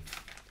wrong?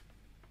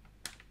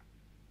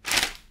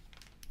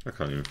 I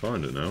can't even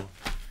find it now.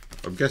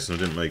 I'm guessing I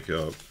didn't make it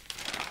up.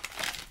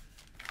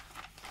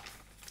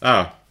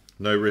 Ah,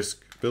 no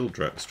risk build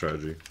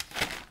strategy.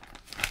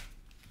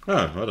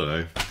 Oh, I don't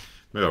know.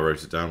 Maybe I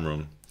wrote it down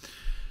wrong.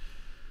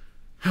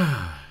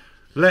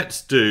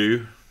 Let's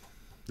do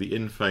the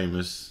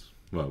infamous,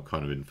 well,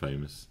 kind of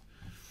infamous.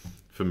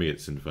 For me,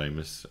 it's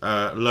infamous.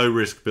 Low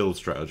risk build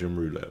strategy on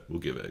roulette. We'll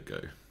give it a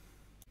go.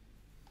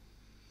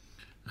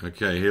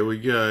 Okay, here we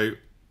go.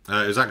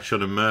 It was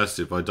actually on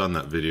immersive. I done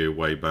that video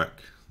way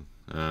back.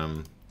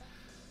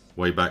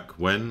 Way back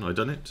when I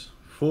done it.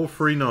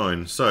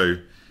 439. So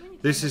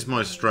this is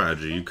my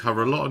strategy. You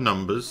cover a lot of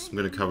numbers. I'm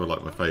going to cover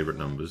like my favourite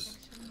numbers.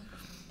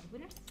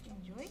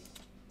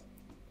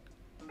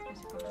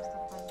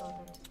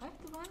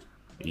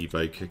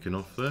 eBay kicking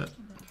off there.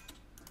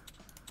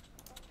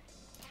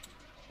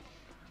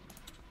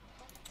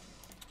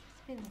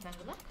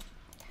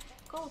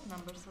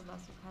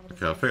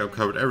 Okay, I think I've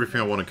covered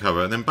everything I want to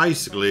cover. And then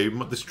basically,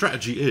 the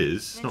strategy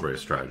is... It's not really a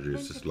strategy,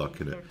 it's just luck,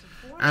 innit?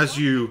 As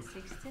you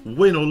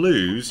win or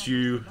lose,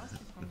 you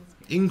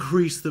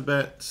increase the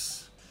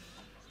bets.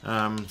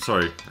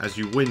 Sorry, as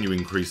you win, you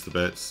increase the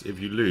bets. If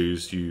you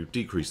lose, you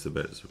decrease the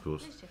bets, of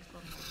course.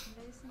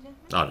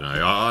 I don't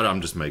know.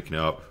 I'm just making it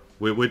up.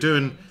 We're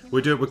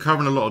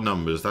covering a lot of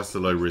numbers. That's the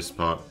low risk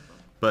part,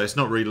 but it's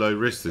not really low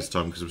risk this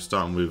time because we're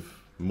starting with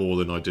more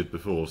than I did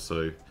before.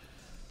 So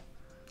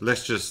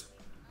let's just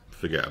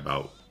forget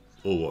about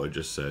all what I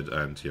just said.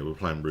 And yeah, we're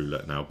playing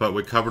roulette now, but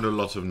we're covering a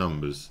lot of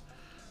numbers.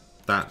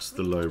 That's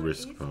the low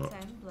risk part.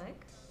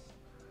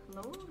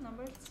 Low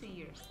number 3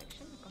 year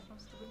section.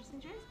 Confirms the winners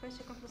enjoy.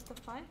 Special confirms the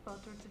 5,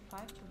 about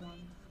 35 to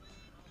 1.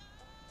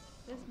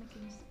 Let's make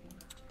it spin.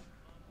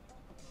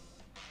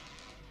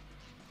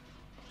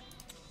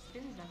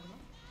 Spin is angle.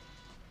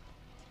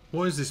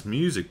 What is this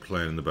music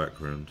playing in the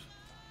background?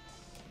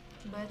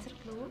 Bets are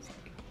closed.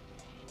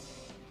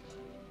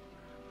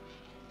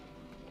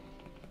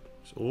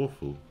 It's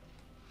awful.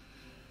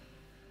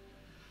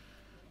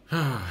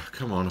 Ah,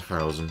 come on,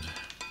 1,000.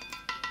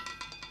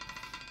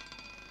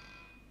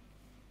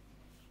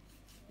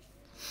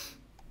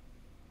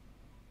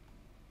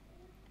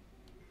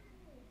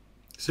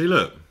 See,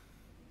 look.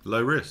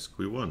 Low risk.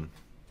 We won.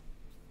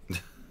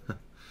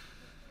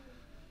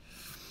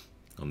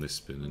 On this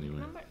spin, anyway.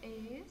 Number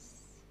is...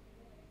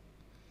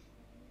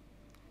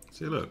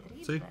 See, look.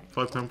 See?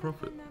 £5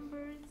 profit.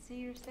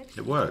 It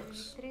It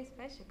works. 3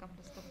 special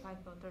confirms the 5,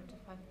 about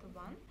 35 to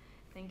 1.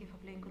 Thank you for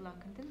playing. Good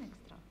luck in the next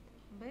round.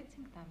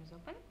 Betting time is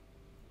open.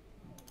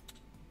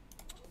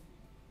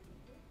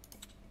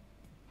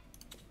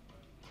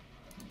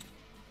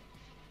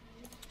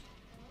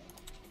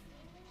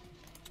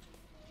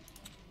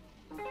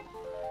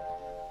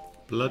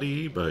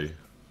 Bloody eBay.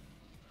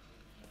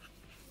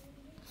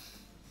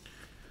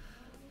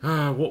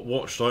 Ah, what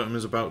watched item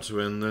is about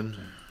to end then?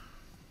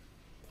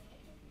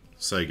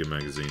 Sega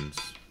magazines.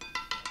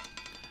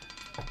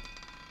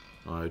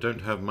 I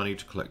don't have money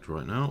to collect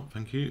right now,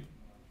 thank you.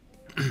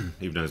 Even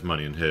though there's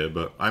money in here,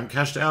 but I haven't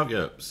cashed it out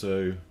yet,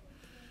 so...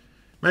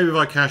 Maybe if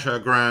I cash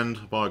out £1,000,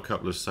 I'll buy a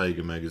couple of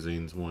Sega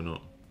magazines, why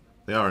not?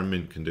 They are in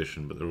mint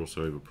condition, but they're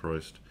also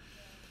overpriced.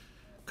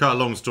 Cut a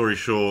long story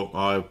short,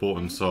 I've bought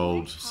and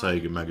sold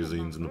Sega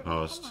magazines in the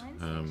past,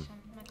 and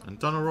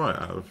done alright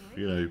out of,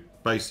 you know,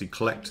 basically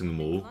collecting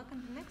them all,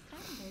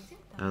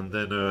 and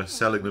then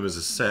selling them as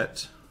a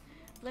set.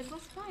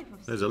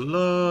 There's a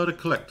lot of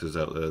collectors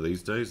out there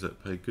these days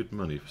that pay good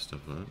money for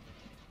stuff like that.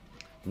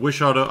 I wish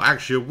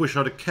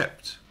I'd have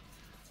kept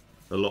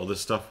a lot of the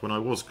stuff when I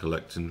was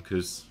collecting,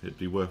 because it'd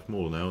be worth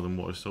more now than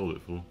what I sold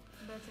it for.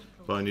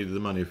 But I needed the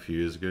money a few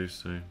years ago,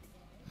 so...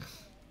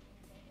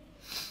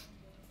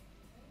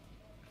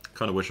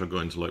 Kind of wish I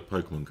got into like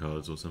Pokemon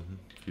cards or something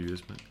a few years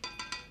back.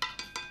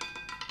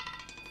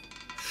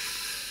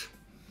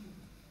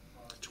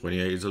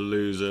 28 is a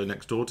loser,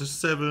 next door to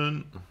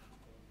 7.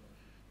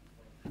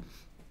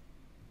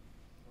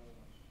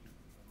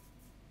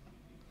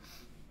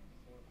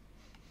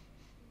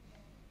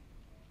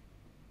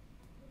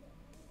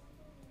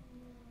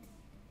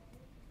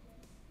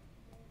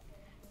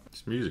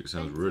 This music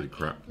sounds really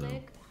crap now.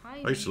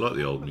 I used to like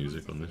the old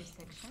music on this,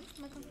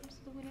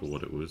 for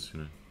what it was, you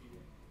know.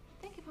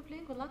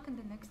 Good luck in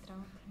the next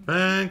round.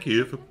 Thank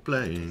you for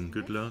playing.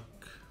 Good luck.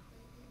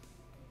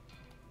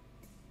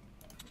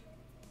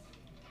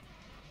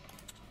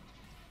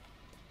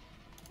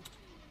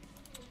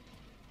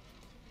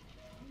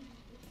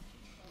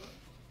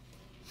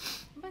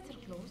 Better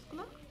close. Good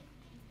luck.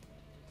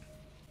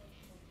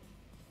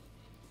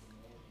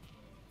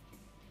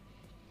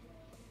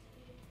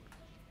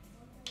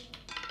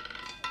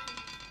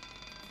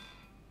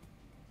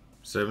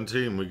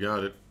 $17, we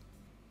got it.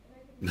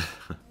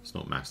 It's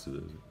not mastered,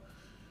 is it?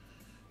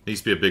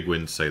 Needs to be a big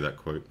win to say that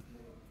quote.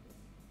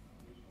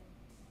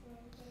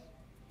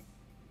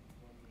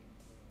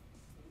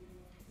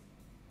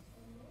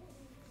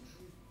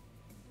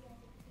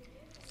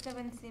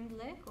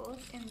 Black, odd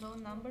and low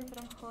number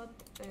from hot.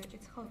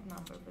 It's hot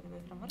number, by the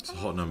way, from what? It's a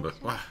hot number.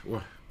 Wah,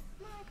 wah.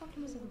 My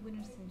compliments of the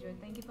winners enjoy.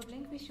 Thank you for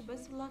playing. Wish you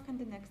best of luck in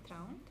the next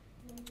round.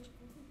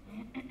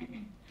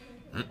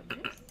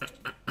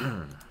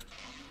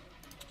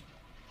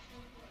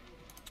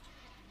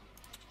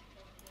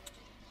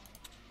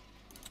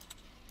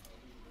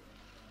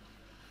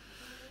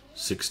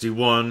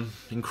 61.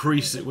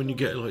 Increase it when you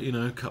get, like, you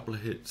know, a couple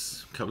of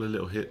hits, a couple of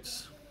little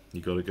hits. You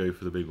got to go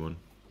for the big one.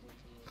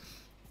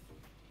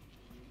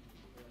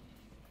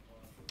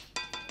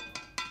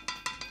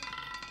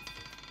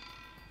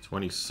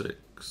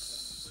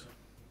 $26.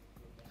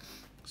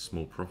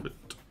 Small profit.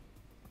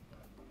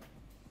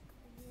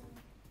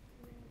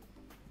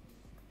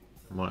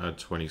 Might add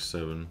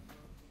 27.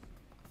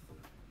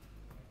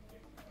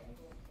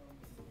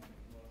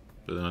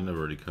 But then I never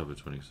really cover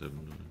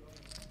 27, do I?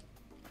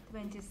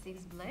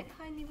 26 black,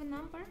 high and even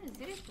number,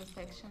 0 plus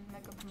section. My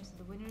confirms to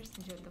the winners,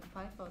 enjoy the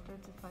 5 out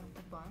 35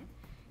 to 1.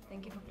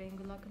 Thank you for playing,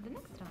 good luck in the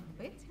next round.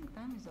 Betting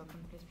time is open,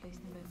 please place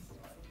the bets.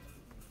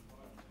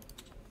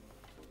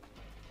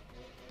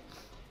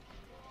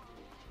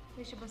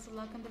 Wish you best of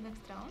luck in the next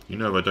round. You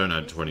know if I don't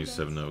add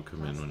 27 that'll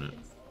come in, won't it?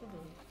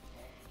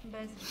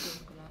 Best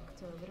of good luck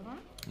to everyone.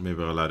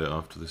 Maybe I'll add it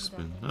after this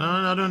spin.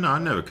 I don't know, I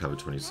never cover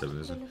 27,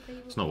 is it?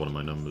 It's not one of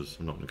my numbers,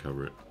 I'm not going to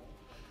cover it.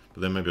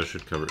 But then maybe I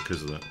should cover it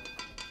because of that.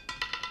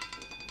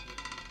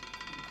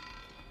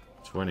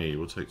 20,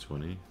 we'll take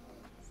 20.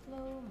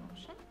 Slow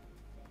motion.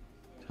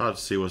 It's hard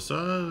to see what's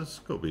it's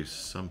got to be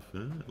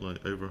something,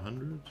 like over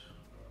 100.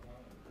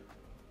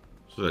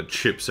 So that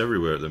chips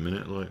everywhere at the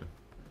minute, like.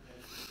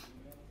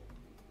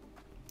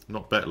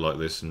 Not bet like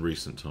this in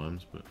recent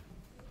times, but.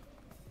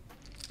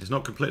 It's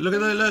not complete. Look at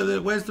that,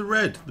 look, where's the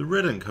red? The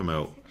red didn't come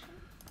out.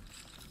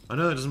 I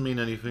know that doesn't mean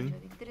anything.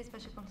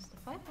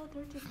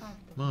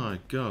 My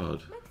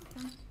god.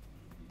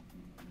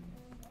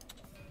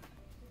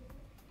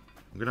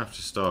 I'm gonna have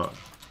to start.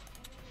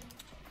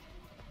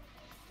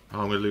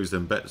 Oh, I'm gonna lose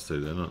them bets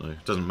too then, aren't I?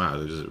 Doesn't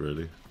matter, does it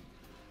really?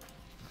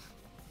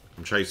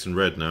 I'm chasing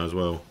red now as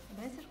well.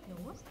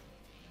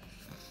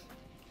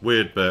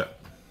 Weird bet.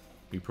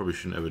 You probably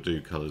shouldn't ever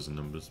do colours and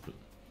numbers, but.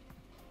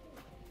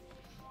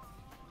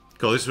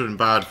 God, this would have been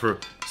bad for.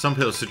 Some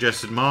people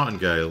suggested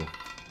martingale.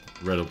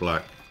 Red or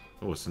black.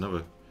 Oh, it's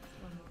another.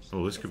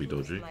 Oh, this could be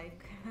dodgy.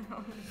 Like,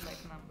 only black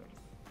numbers.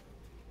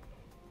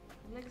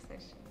 Black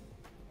session.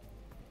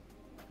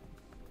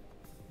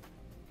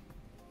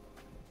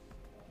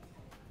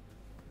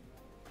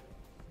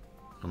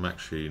 I'm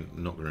actually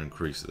not going to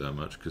increase it that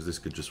much because this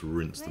could just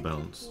rinse the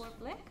balance.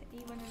 Black,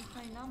 even and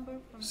high number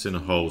from It's in a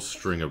whole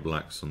string of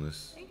blacks on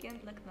this. again,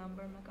 black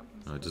number.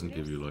 Oh, it doesn't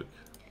give you like.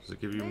 Does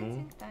it give you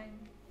more? Time.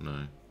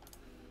 No.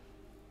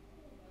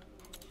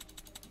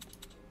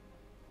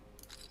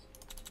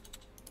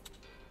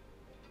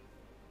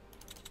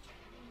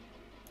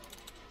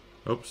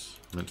 Oops,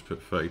 meant to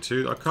put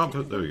 32. I can't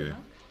put. There we go.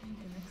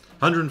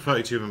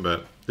 132 of them bet.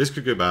 This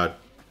could go bad.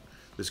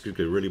 This could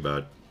go really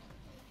bad.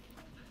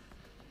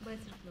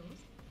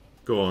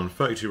 Go on,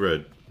 32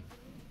 red.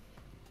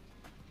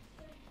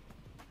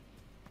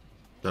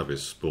 That'd be a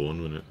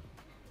spawn, wouldn't it?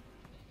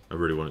 I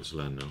really want it to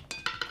land now.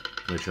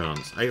 No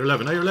chance. 8 or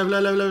 11. 8 or 11,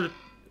 11, 11.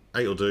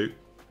 8 will do,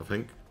 I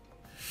think.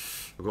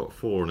 I've got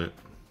 4 on it.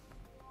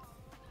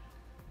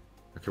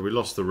 Okay, we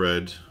lost the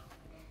red.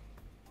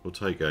 We'll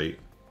take 8.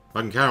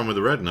 I can carry on with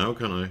the red now,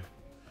 can't I?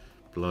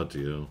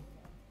 Bloody hell.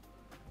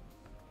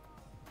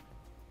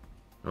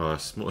 Oh,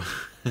 small,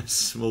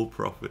 small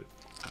profit.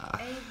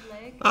 Ah.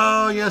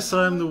 Oh, yes,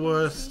 I'm the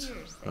worst.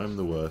 I'm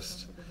the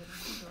worst.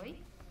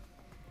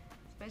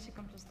 Special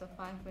comes to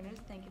 5 winners.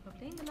 Thank you for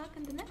playing. Good luck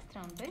in the next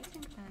round. Betting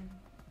time.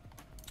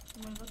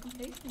 You are welcome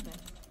placing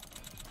bet.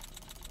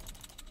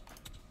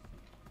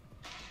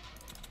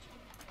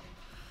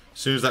 As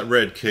soon as that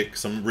red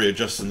kicks, I'm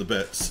readjusting the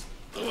bets.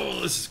 Oh,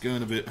 this is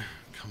going a bit.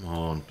 Come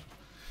on.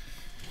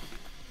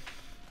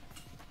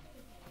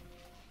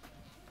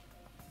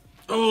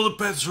 Oh, the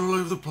bets are all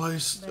over the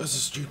place. That's a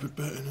stupid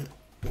bet, isn't it?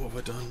 What have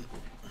I done?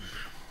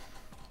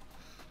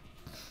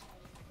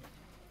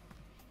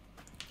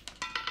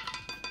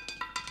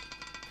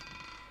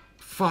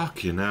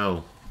 Fucking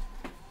hell.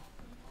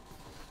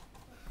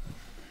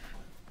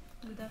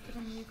 Good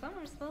afternoon,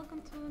 newcomers.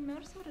 Welcome to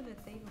Immersive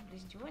Roulette table.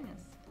 Please join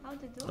us. How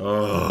to do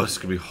Oh, this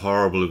could be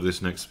horrible if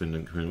this next spin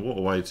didn't come in. What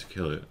a way to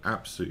kill it.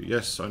 Absolutely.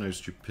 Yes, I know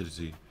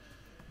stupidity.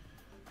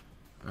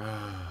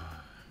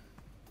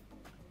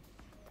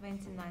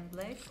 29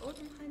 black,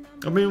 open high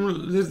number. I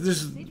mean,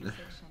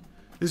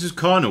 this is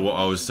kind of what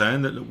I was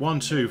saying. That 1,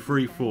 2,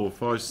 3, 4,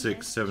 5,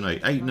 6, 7,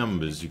 8. 8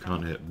 numbers you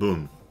can't hit.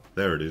 Boom.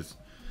 There it is.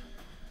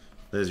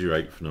 There's your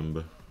 8th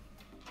number.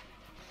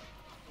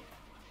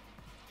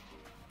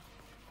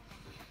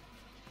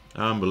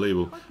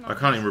 Unbelievable. I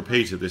can't even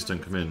repeat it if this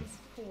don't come in.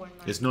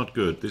 It's not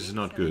good. This is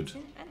not good.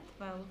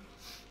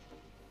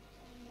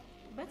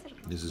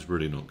 This is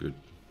really not good.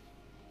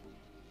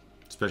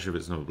 Especially if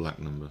it's not a black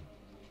number.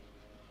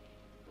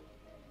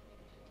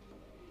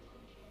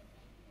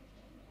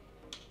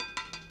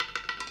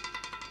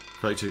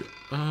 $32.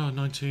 Ah,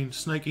 19.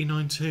 Snaky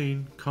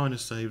 19. Kind of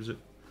saves it.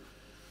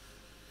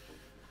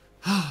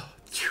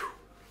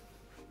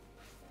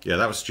 Yeah,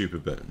 that was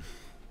stupid bet.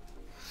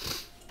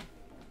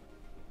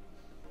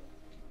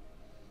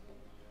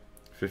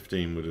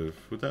 15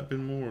 would that have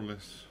been more or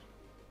less?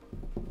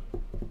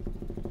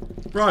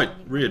 Right,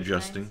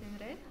 readjusting.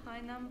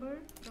 High number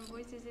from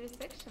voices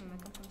section. I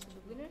come to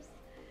the winners.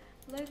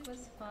 Black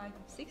was 5,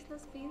 6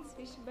 last spins.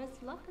 Wish you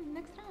best luck in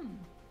the next round.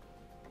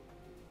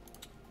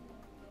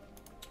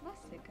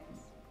 Last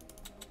seconds.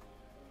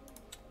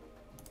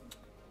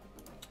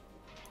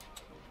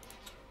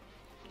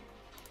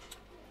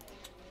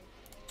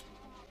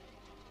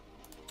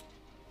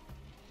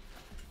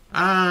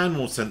 And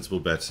more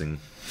sensible betting.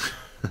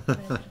 Do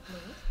you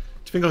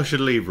think I should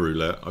leave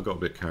roulette? I got a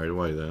bit carried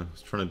away there. I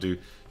was trying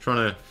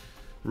to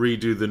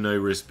redo the no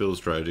risk build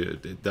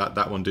strategy.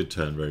 That one did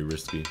turn very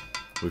risky.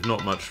 with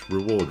not much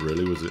reward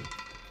really, was it?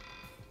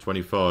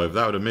 25.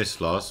 That would have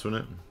missed last,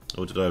 wouldn't it?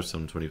 Or did I have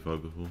some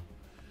 25 before?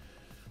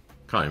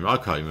 I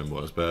can't remember what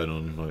I was betting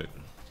on. Like,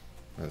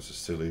 that's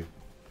just silly.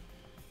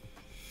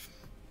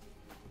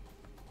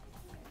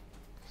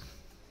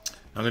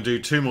 I'm going to do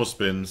 2 more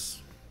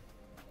spins.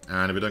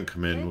 And if it don't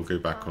come in, we'll go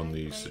back on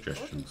the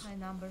suggestions. High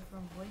number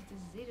from voice to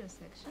 0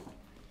 section.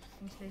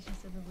 Congratulations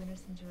to the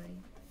winners and jury.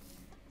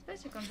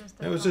 Special contest.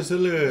 It was just a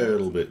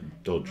little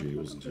bit dodgy,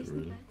 wasn't it,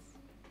 really?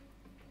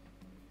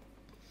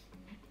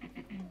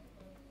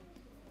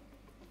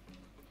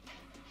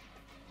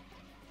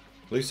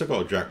 At least I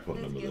got a jackpot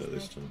number there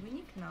this time.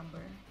 Unique number.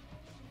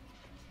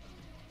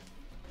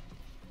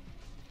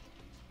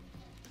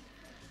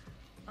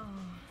 Oh.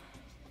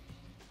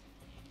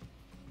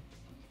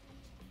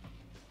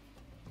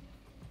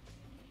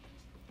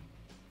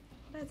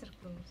 Bets are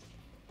closed.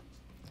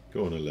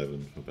 Go on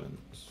 11 for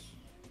Bants.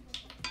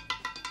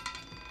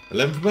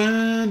 11 for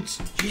Bants!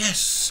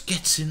 Yes!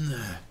 Gets in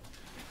there.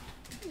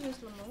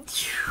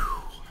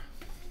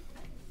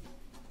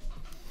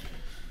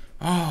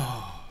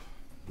 Oh,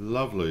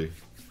 lovely.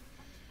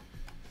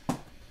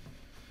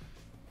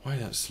 Why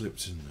that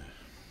slipped in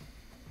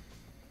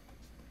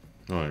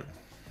there? Right.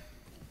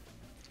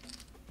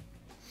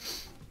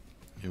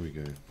 Here we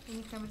go.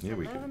 Here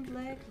we go.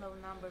 Black, low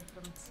number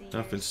from C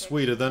Nothing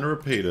sweeter than a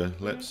repeater.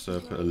 Let's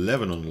put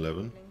 11 on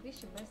 11.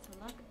 Wish you best of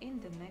luck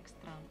in the next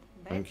round.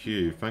 Thank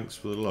you. Thanks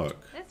for the luck.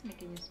 Let's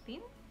make a new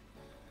spin.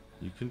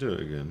 You can do it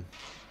again.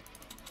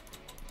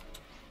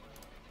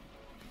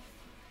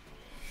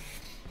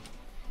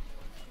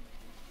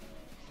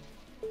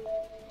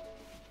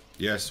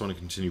 Yes, I want to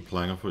continue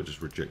playing. I thought it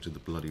just rejected the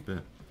bloody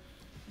bet.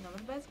 Number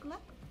best, good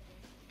luck.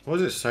 Why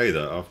does it say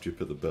that after you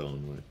put the bet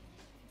on? Wait.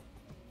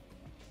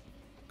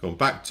 Go on,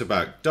 back to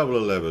back. Double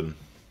 11.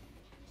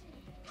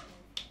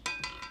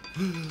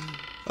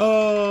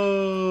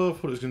 Oh, I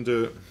thought it was going to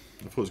do it.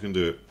 I thought it was going to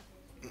do it.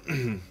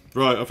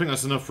 Right, I think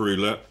that's enough for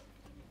roulette.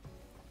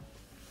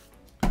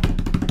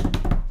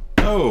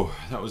 Oh,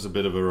 that was a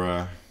bit of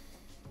a...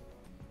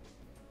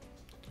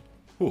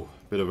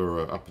 bit of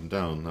a up and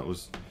down. That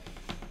was...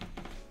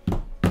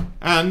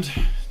 And, do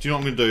you know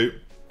what I'm going to do?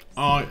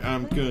 I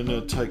am going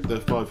to take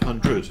the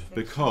 500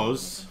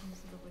 because...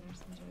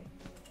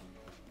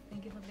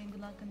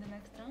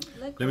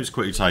 Let me just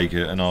quickly take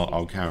it and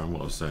I'll carry on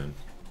what I was saying.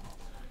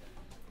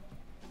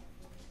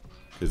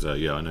 Because,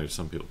 yeah, I know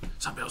some people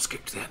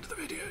skip to the end of the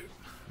video.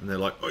 And they're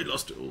like, oh, you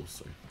lost it all.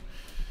 So,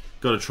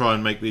 got to try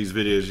and make these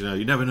videos, you know,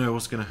 you never know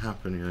what's going to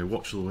happen. You know,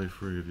 watch all the way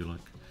through if you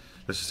like.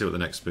 Let's just see what the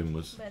next spin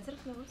was.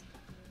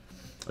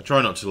 I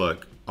try not to,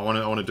 like, I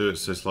want to do it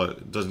so it's like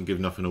it doesn't give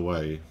nothing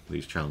away,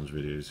 these challenge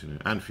videos, you know,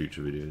 and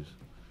future videos.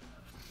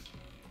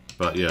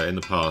 But yeah, in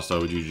the past I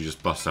would usually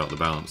just bust out the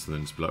balance and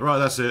then just be like, right,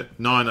 that's it,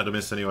 9 at a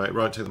miss anyway,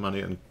 right, take the money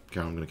and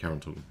I'm going to carry on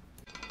talking.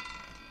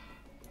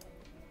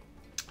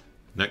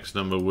 Next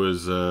number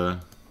was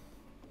that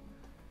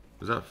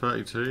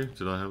 32?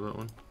 Did I have that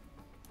one?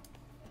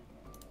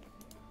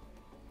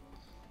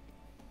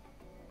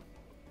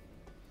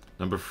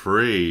 Number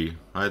 3.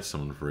 I had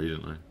someone free,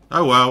 didn't I?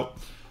 Oh well.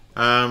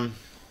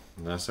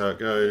 That's how it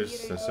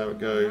goes. That's how it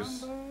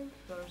goes.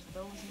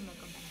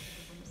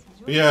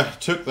 But yeah,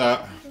 took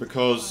that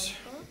because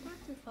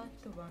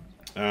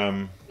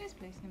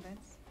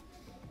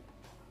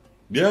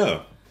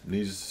yeah,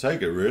 needs to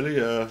take it really.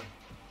 If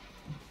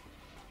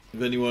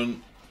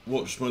anyone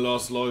watched my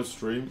last live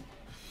stream,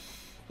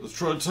 let's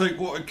try to take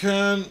what I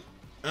can,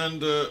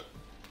 and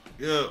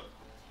yeah.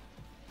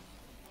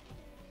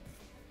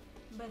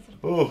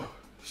 Oh,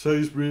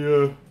 saves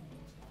me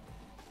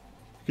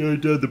going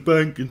down the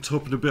bank and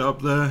topping a bit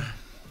up there.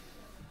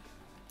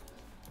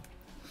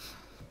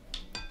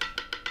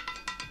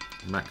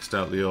 Maxed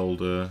out the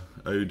old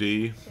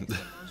OD,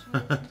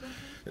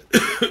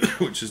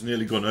 which has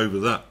nearly gone over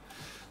that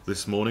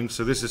this morning.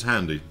 So this is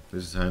handy.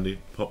 This is handy.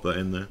 Pop that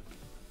in there.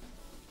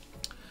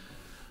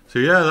 So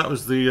yeah, that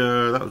was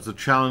the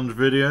challenge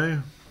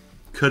video.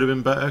 Could have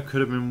been better.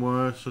 Could have been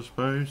worse, I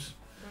suppose.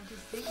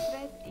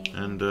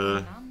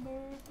 And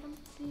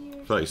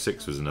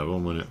 36 was another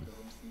one, wasn't it?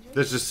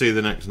 Let's just see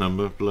the next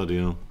number. Bloody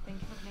hell.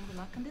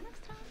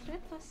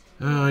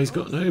 He's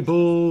got no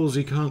balls.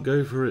 He can't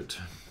go for it.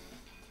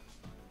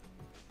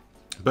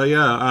 But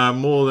yeah,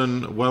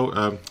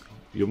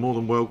 you're more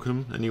than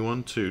welcome,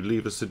 anyone, to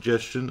leave a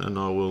suggestion, and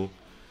I will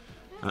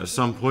at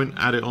some point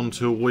add it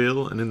onto a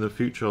wheel, and in the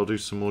future I'll do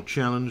some more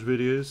challenge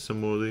videos,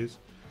 some more of these.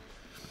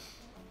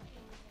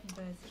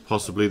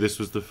 Possibly this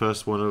was the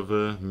first one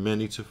of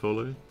many to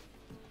follow,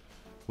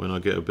 when I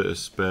get a bit of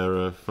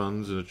spare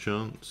funds and a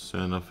chance,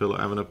 and I feel like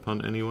having a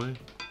punt anyway.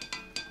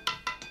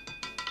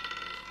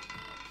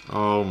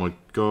 Oh my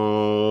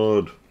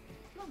god.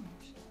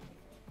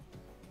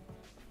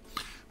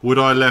 Would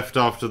I left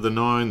after the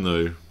 9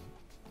 though?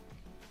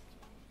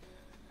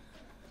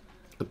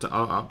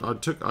 I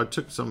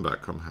took some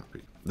back. I'm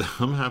happy.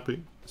 I'm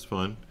happy. It's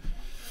fine.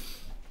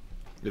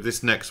 If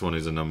this next one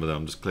is a number that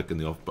I'm just clicking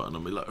the off button,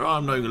 I'll be like, oh,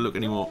 I'm not going to look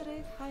anymore.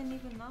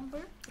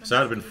 So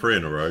that would have been 3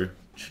 in a row.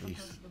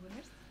 Jeez.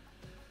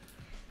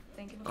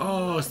 Thank you for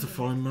Oh, it's the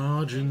fine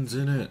margins,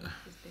 in it.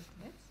 Please place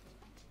the bets.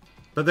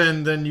 But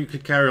then you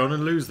could carry on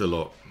and lose the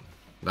lot.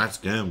 That's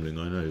gambling,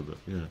 I know, but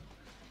yeah.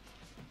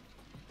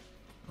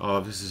 Oh,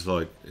 this is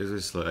like, is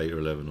this like 8 or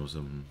 11 or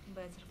something?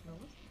 Bets are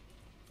closed.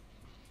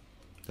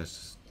 That's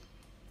just...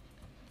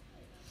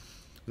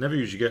 Never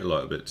usually get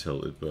like a bit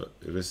tilted, but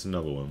if it's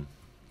another one.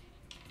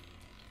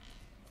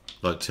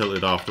 Like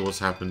tilted after what's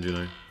happened, you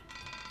know.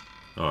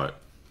 Alright.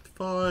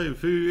 5.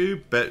 Who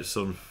bets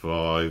on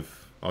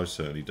 5? I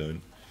certainly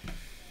don't.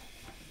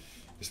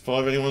 Is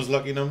 5 anyone's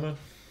lucky number?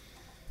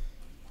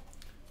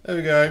 There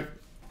we go.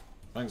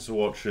 Thanks for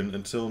watching.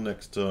 Until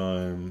next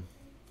time.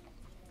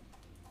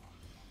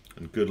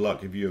 And good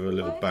luck if you have a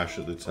little bash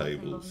at the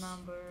tables.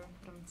 Number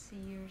from C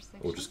or section.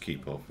 Or just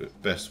keep off it.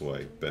 Best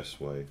way.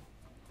 Best way.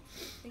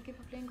 Thank you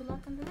for playing. Good luck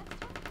on the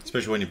next one.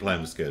 Especially when you're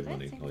playing with scared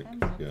money. Bets, Like,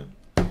 anytime.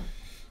 yeah.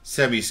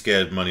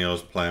 Semi-scared money I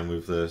was playing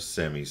with the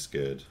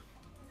semi-scared.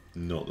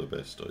 Not the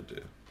best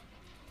idea.